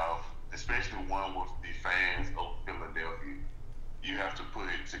have, especially one with the fans of Philadelphia, you have to put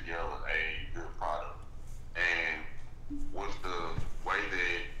it together a good product. And with the way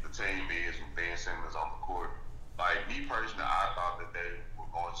that the team is with Ben Simmons on the court, like me personally, I thought that they were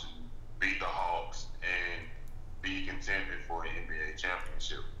going to beat the Hawks and be contending for an NBA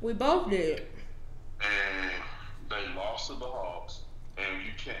championship. We both did. And they lost to the Hawks. And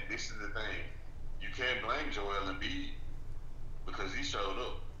you can't, this is the thing, you can't blame Joel Embiid because he showed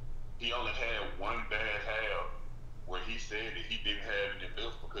up. He only had one bad half where he said that he didn't have any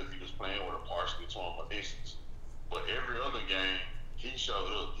lift because he was playing with a partially torn meniscus. But every other game, he showed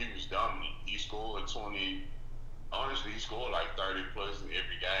up. He was dominant. He scored 20. Honestly, he scored like 30 plus in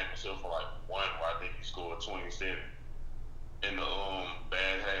every game, except for like one where I think he scored 27 in the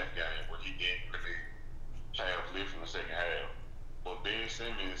bad half game where he didn't really have lift in the second half. But Ben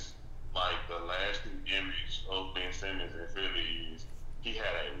Simmons, like the lasting image of Ben Simmons in Philly is he had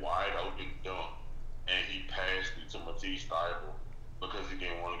a wide open dunk and he passed it to Matisse Thybulle because he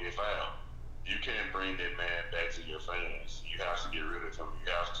didn't want to get fouled. You can't bring that man back to your fans. You have to get rid of him.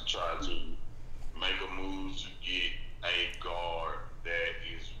 You have to try to make a move to get a guard that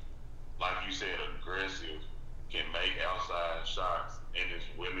is, like you said, aggressive, can make outside shots, and is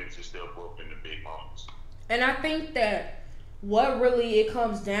willing to step up in the big moments. And I think that what really it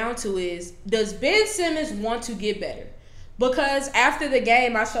comes down to is, does Ben Simmons want to get better? Because after the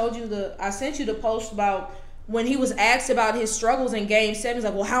game, I sent you the post about when he was asked about his struggles in Game 7. He's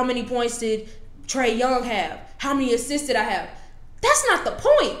like, well, how many points did Trae Young have? How many assists did I have? That's not the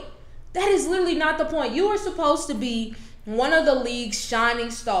point. That is literally not the point. You are supposed to be one of the league's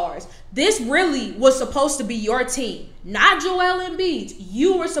shining stars. This really was supposed to be your team, not Joel Embiid.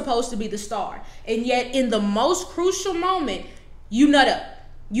 You were supposed to be the star. And yet, in the most crucial moment, you nut up.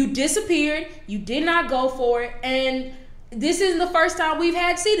 You disappeared. You did not go for it. And this isn't the first time we've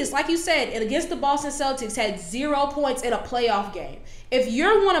had seen this. Like you said, and against the Boston Celtics, had 0 points in a playoff game. If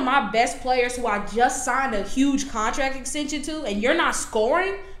you're one of my best players who I just signed a huge contract extension to and you're not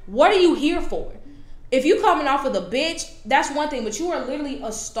scoring, what are you here for? If you coming off of the bench, that's one thing, but you are literally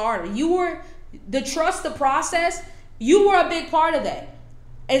a starter. You were the trust the process, you were a big part of that.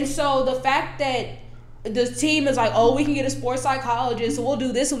 And so the fact that the team is like, oh, we can get a sports psychologist, so we'll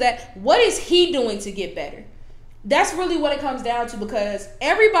do this or that. What is he doing to get better? That's really what it comes down to, because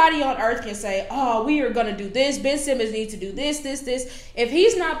everybody on earth can say, oh, we are going to do this. Ben Simmons needs to do this, this, this. If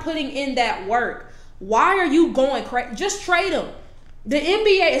he's not putting in that work, why are you going crazy? Just trade him. The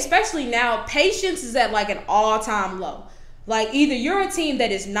NBA, especially now, patience is at like an all-time low. Like, either you're a team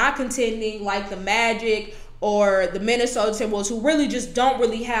that is not contending, like the Magic or the Minnesota Timberwolves, who really just don't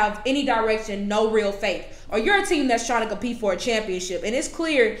really have any direction, no real faith, or you're a team that's trying to compete for a championship. And it's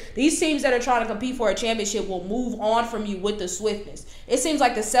clear these teams that are trying to compete for a championship will move on from you with the swiftness. It seems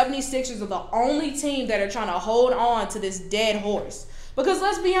like the 76ers are the only team that are trying to hold on to this dead horse. Because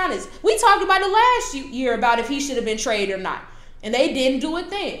let's be honest, we talked about it last year about if he should have been traded or not. And they didn't do it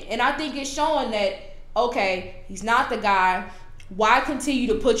then. And I think it's showing that, okay, he's not the guy. Why continue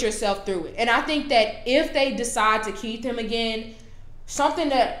to put yourself through it? And I think that if they decide to keep him again, something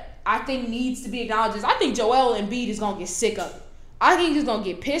that I think needs to be acknowledged is I think Joel Embiid is going to get sick of it. I think he's going to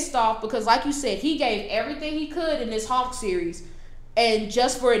get pissed off because, like you said, he gave everything he could in this Hawks series, and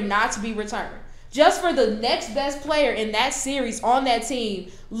just for it not to be returned. Just for the next best player in that series on that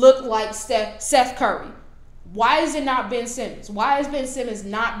team look like Seth Curry. Why is it not Ben Simmons? Why is Ben Simmons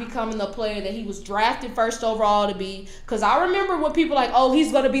not becoming the player that he was drafted first overall to be? Because I remember when people were like, oh,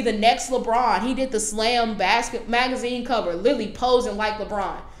 he's going to be the next LeBron. He did the Slam basket magazine cover, literally posing like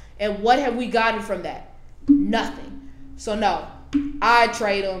LeBron. And what have we gotten from that? Nothing. So, no, I'd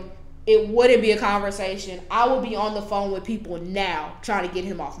trade him. It wouldn't be a conversation. I would be on the phone with people now trying to get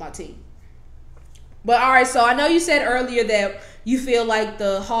him off my team. But, all right, so I know you said earlier that you feel like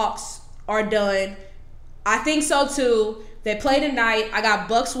the Hawks are done. I think so too. They play tonight. I got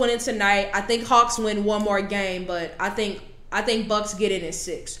Bucks winning tonight. I think Hawks win one more game, but I think Bucks get in at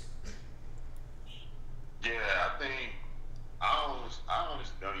 6. Yeah, I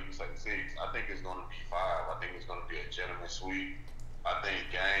honestly don't even say 6. I think it's gonna be 5. I think it's gonna be a gentleman's sweep. I think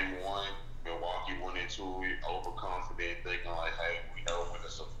game 1, Milwaukee went into it overconfident, thinking like, hey, we know when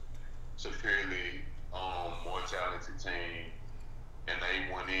it's a superiorly more talented team, and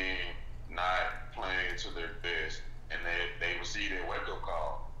they went in not playing to their best, and they received a wake-up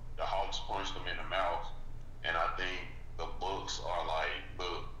call. The Hawks punched them in the mouth, and I think the Bucks are like,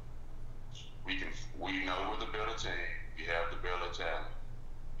 look, we know we're the better team. We have the better talent.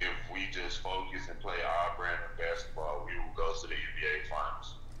 If we just focus and play our brand of basketball, we will go to the NBA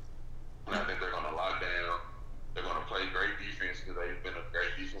Finals. And I think they're going to lock down. They're going to play great defense because they've been a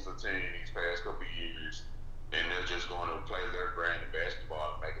great defensive team these past couple of years. And they're just going to play their brand of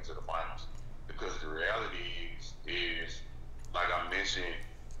basketball and make it to the finals. Because the reality is like I mentioned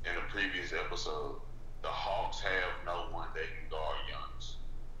in a previous episode, the Hawks have no one that can guard Giannis.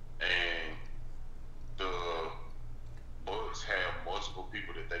 And the Bucks have multiple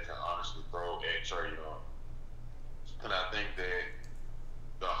people that they can honestly throw at Trae Young. And I think that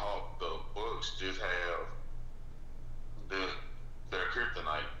the Bucks just have their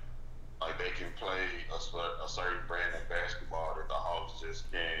kryptonite. Like, they can play a certain brand of basketball that the Hawks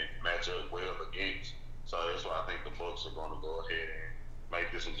just can't match up well against. So that's why I think the Bucks are going to go ahead and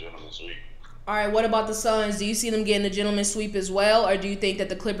make this a gentleman's sweep. All right, what about the Suns? Do you see them getting the gentleman's sweep as well, or do you think that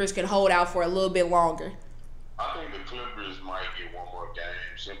the Clippers can hold out for a little bit longer? I think the Clippers might get one more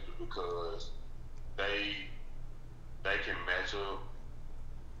game simply because they can match up.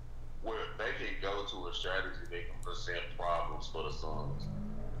 Where they can go to a strategy that can present problems for the Suns.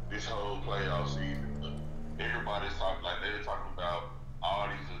 This whole playoff season, everybody's talking like they're talking about all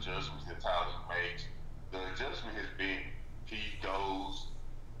these adjustments that Tyler makes. The adjustment has been he goes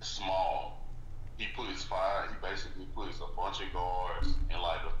small. He basically puts a bunch of guards in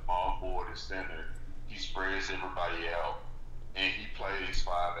like the small forward and center. He spreads everybody out, and he plays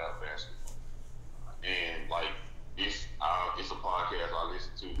 5-out basketball. And like it's a podcast I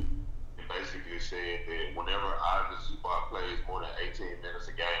listen to. Basically said that whenever Ivan Zubac plays more than 18 minutes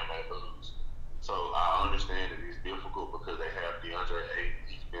a game, they lose. So I understand that it's difficult because they have DeAndre Ayton.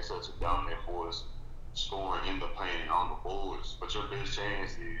 He's been such a dominant force scoring in the paint and on the boards. But your best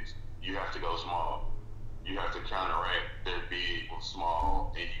chance is you have to go small. you have to counteract their big or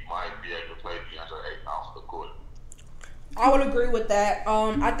small, and you might be able to play DeAndre Ayton off the court. I would agree with that.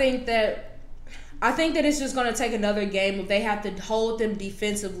 I think that it's just going to take another game if they have to hold them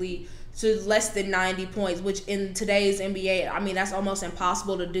defensively to less than 90 points, which in today's NBA, I mean, that's almost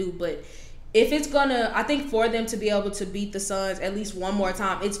impossible to do. But if it's going to, I think for them to be able to beat the Suns at least one more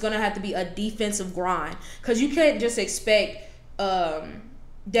time, it's going to have to be a defensive grind. Because you can't just expect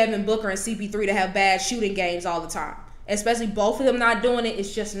Devin Booker and CP3 to have bad shooting games all the time. Especially both of them not doing it,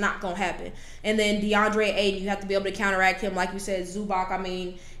 it's just not going to happen. And then DeAndre Ayton, you have to be able to counteract him. Like you said, Zubac, I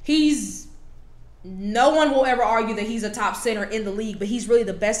mean, no one will ever argue that he's a top center in the league, but he's really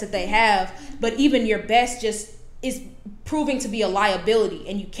the best that they have. But even your best just is proving to be a liability,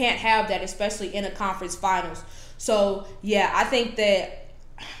 and you can't have that, especially in a conference finals. So, yeah, I think that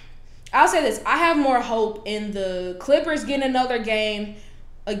I'll say this. I have more hope in the Clippers getting another game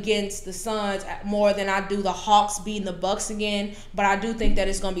against the Suns more than I do the Hawks beating the Bucks again. But I do think that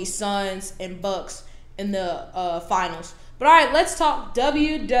it's going to be Suns and Bucks in the finals. But, all right, let's talk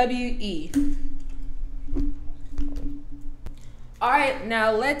WWE. All right,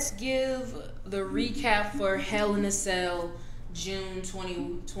 now let's give the recap for Hell in a Cell June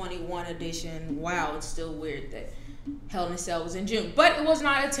 2021 edition. Wow, it's still weird that Hell in a Cell was in June. But it was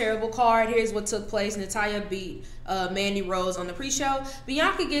not a terrible card. Here's what took place. Natalya beat Mandy Rose on the pre-show.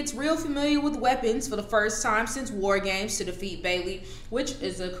 Bianca gets real familiar with weapons for the first time since War Games to defeat Bayley, which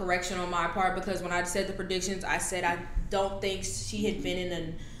is a correction on my part because when I said the predictions, I said I don't think she had been in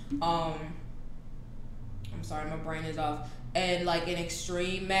an I'm sorry, my brain is off. And like an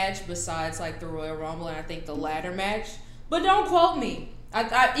extreme match besides like the Royal Rumble and I think the ladder match. But don't quote me.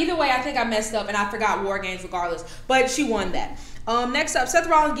 Either way, I think I messed up and I forgot War Games regardless. But she won that. Next up, Seth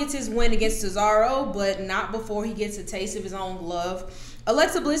Rollins gets his win against Cesaro, but not before he gets a taste of his own glove.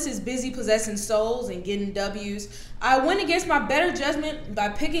 Alexa Bliss is busy possessing souls and getting W's. I went against my better judgment by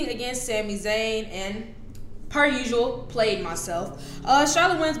picking against Sami Zayn and, per usual, played myself.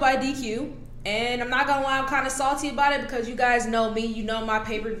 Charlotte wins by DQ. And I'm not going to lie, I'm kind of salty about it because you guys know me. You know my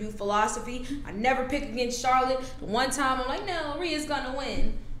pay-per-view philosophy. I never pick against Charlotte. The one time I'm like, no, Rhea's going to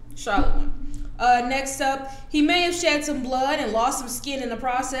win. Charlotte won. Next up, he may have shed some blood and lost some skin in the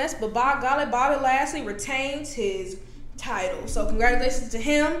process, but by golly, Bobby Lashley retains his title. So congratulations to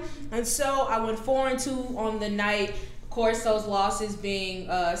him. And so I went 4-2 on the night. Of course, those losses being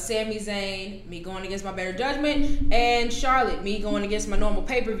Sami Zayn, me going against my better judgment, and Charlotte, me going against my normal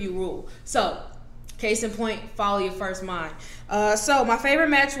pay-per-view rule. So, case in point, follow your first mind. So, my favorite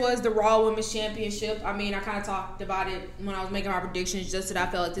match was the Raw Women's Championship. I mean, I kind of talked about it when I was making my predictions, just that I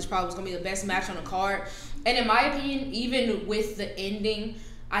felt like this probably was going to be the best match on the card. And in my opinion, even with the ending,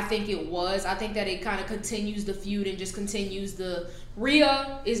 I think it was. I think that it kind of continues the feud and just continues the...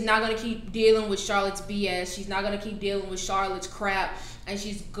 Rhea is not going to keep dealing with Charlotte's BS. She's not going to keep dealing with Charlotte's crap. And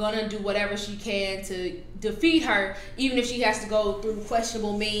she's going to do whatever she can to defeat her, even if she has to go through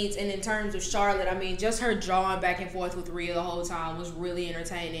questionable means. And in terms of Charlotte, I mean, just her jawing back and forth with Rhea the whole time was really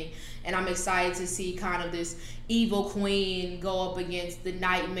entertaining. And I'm excited to see kind of this evil queen go up against the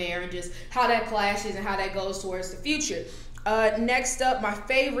Nightmare and just how that clashes and how that goes towards the future. Next up, my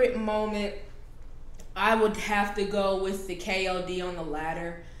favorite moment, I would have to go with the KOD on the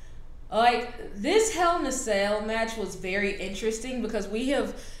ladder. Like, this Hell in a Cell match was very interesting because we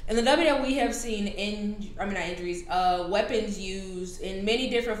have, in the WWE, we have seen, weapons used in many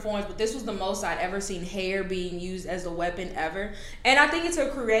different forms, but this was the most I'd ever seen hair being used as a weapon ever. And I think it's a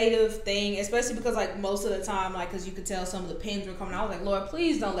creative thing, especially because, like, most of the time, like, because you could tell some of the pins were coming out. I was like, Lord,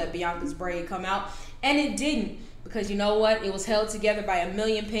 please don't let Bianca's braid come out. And it didn't. Because you know what? It was held together by a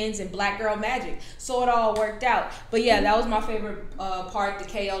million pins and Black Girl Magic. So it all worked out. But yeah, that was my favorite part, the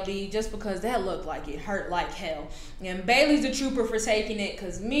KLD, just because that looked like it hurt like hell. And Bayley's a trooper for taking it,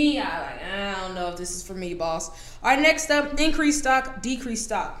 because me, I don't know if this is for me, boss. All right, next up, increased stock, decreased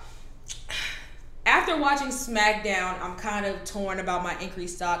stock. After watching SmackDown, I'm kind of torn about my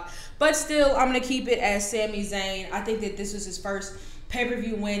increased stock. But still, I'm going to keep it as Sami Zayn. I think that this was his first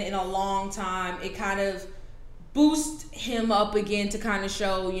pay-per-view win in a long time. It kind of boost him up again to kind of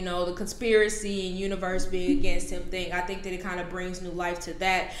show, you know, the conspiracy and universe being against him thing. I think that it kind of brings new life to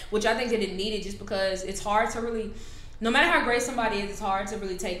that, which I think that it needed just because it's hard to really, no matter how great somebody is, it's hard to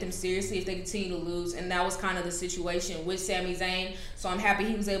really take them seriously if they continue to lose. And that was kind of the situation with Sami Zayn. So I'm happy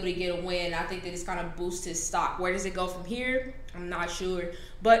he was able to get a win. I think that it's kind of boost his stock. Where does it go from here? I'm not sure.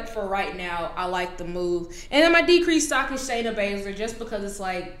 But for right now, I like the move. And then my decreased stock is Shayna Baszler, just because it's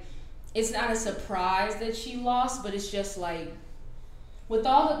like, it's not a surprise that she lost, but it's just like, with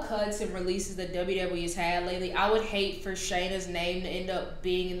all the cuts and releases that WWE has had lately, I would hate for Shayna's name to end up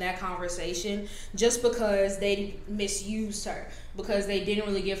being in that conversation just because they misused her, because they didn't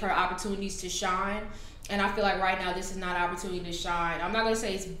really give her opportunities to shine. And I feel like right now this is not an opportunity to shine. I'm not going to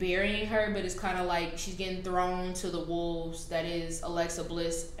say it's burying her, but it's kind of like she's getting thrown to the wolves. That is Alexa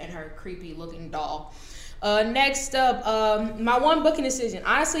Bliss and her creepy looking doll. Next up, my one booking decision.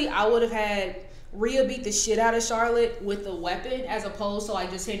 Honestly, I would have had Rhea beat the shit out of Charlotte with a weapon as opposed to like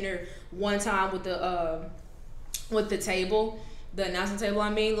just hitting her one time with the table, the announcing table. I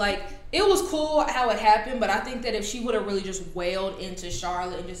mean, like, it was cool how it happened, but I think that if she would have really just wailed into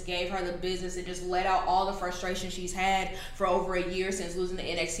Charlotte and just gave her the business and just let out all the frustration she's had for over a year since losing the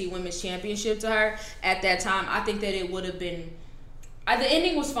NXT Women's Championship to her at that time, I think that it would have been. The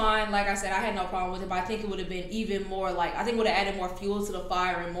ending was fine. Like I said, I had no problem with it, but I think it would have been even more like, I think it would have added more fuel to the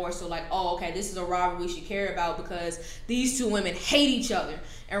fire and more so like, oh, okay, this is a rivalry we should care about because these two women hate each other.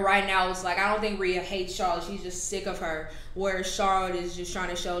 And right now it's like, I don't think Rhea hates Charlotte. She's just sick of her. Whereas Charlotte is just trying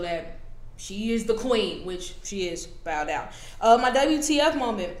to show that she is the queen, which she is. Bow down. My WTF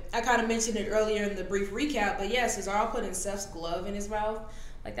moment, I kind of mentioned it earlier in the brief recap, but yes, Cesaro putting Seth's glove in his mouth.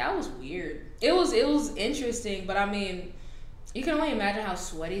 Like, that was weird. It was interesting, but I mean, you can only imagine how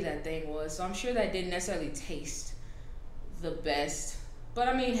sweaty that thing was. So I'm sure that didn't necessarily taste the best. But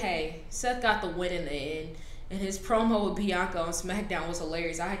I mean, hey, Seth got the win in the end. And his promo with Bianca on SmackDown was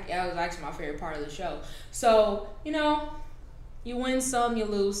hilarious. That was actually my favorite part of the show. So, you know, you win some, you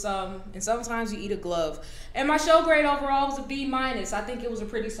lose some. And sometimes you eat a glove. And my show grade overall was a B-. I think it was a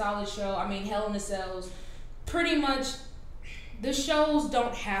pretty solid show. I mean, Hell in a Cell's pretty much... The shows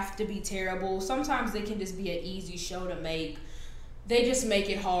don't have to be terrible. Sometimes they can just be an easy show to make. They just make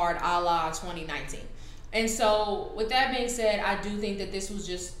it hard, a la 2019. And so, with that being said, I do think that this was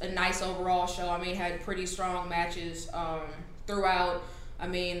just a nice overall show. I mean, it had pretty strong matches throughout. I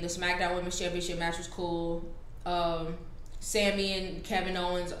mean, the SmackDown Women's Championship match was cool. Sammy and Kevin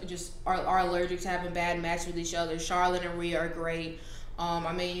Owens just are allergic to having bad matches with each other. Charlotte and Rhea are great.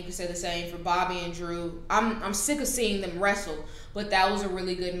 I mean, you can say the same for Bobby and Drew. I'm sick of seeing them wrestle, but that was a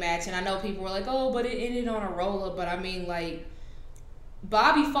really good match. And I know people were like, oh, but it ended on a roll-up. But I mean, like,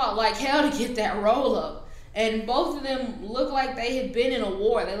 Bobby fought like hell to get that roll-up. And both of them looked like they had been in a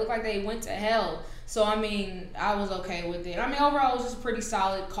war. They looked like they went to hell. So, I mean, I was okay with it. I mean, overall, it was just a pretty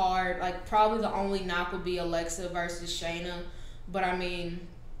solid card. Like, probably the only knock would be Alexa versus Shayna. But, I mean,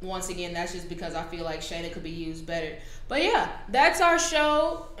 once again, that's just because I feel like Shayna could be used better. But yeah, that's our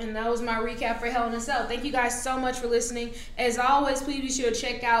show, and that was my recap for Hell in a Cell. Thank you guys so much for listening. As always, please be sure to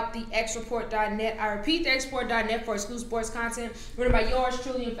check out the xreport.net. I repeat, the xreport.net for exclusive sports content written by yours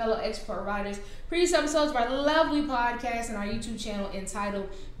truly and fellow Export writers. Previous episodes of our lovely podcast and our YouTube channel entitled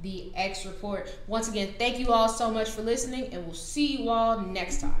The X Report. Once again, thank you all so much for listening, and we'll see you all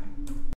next time.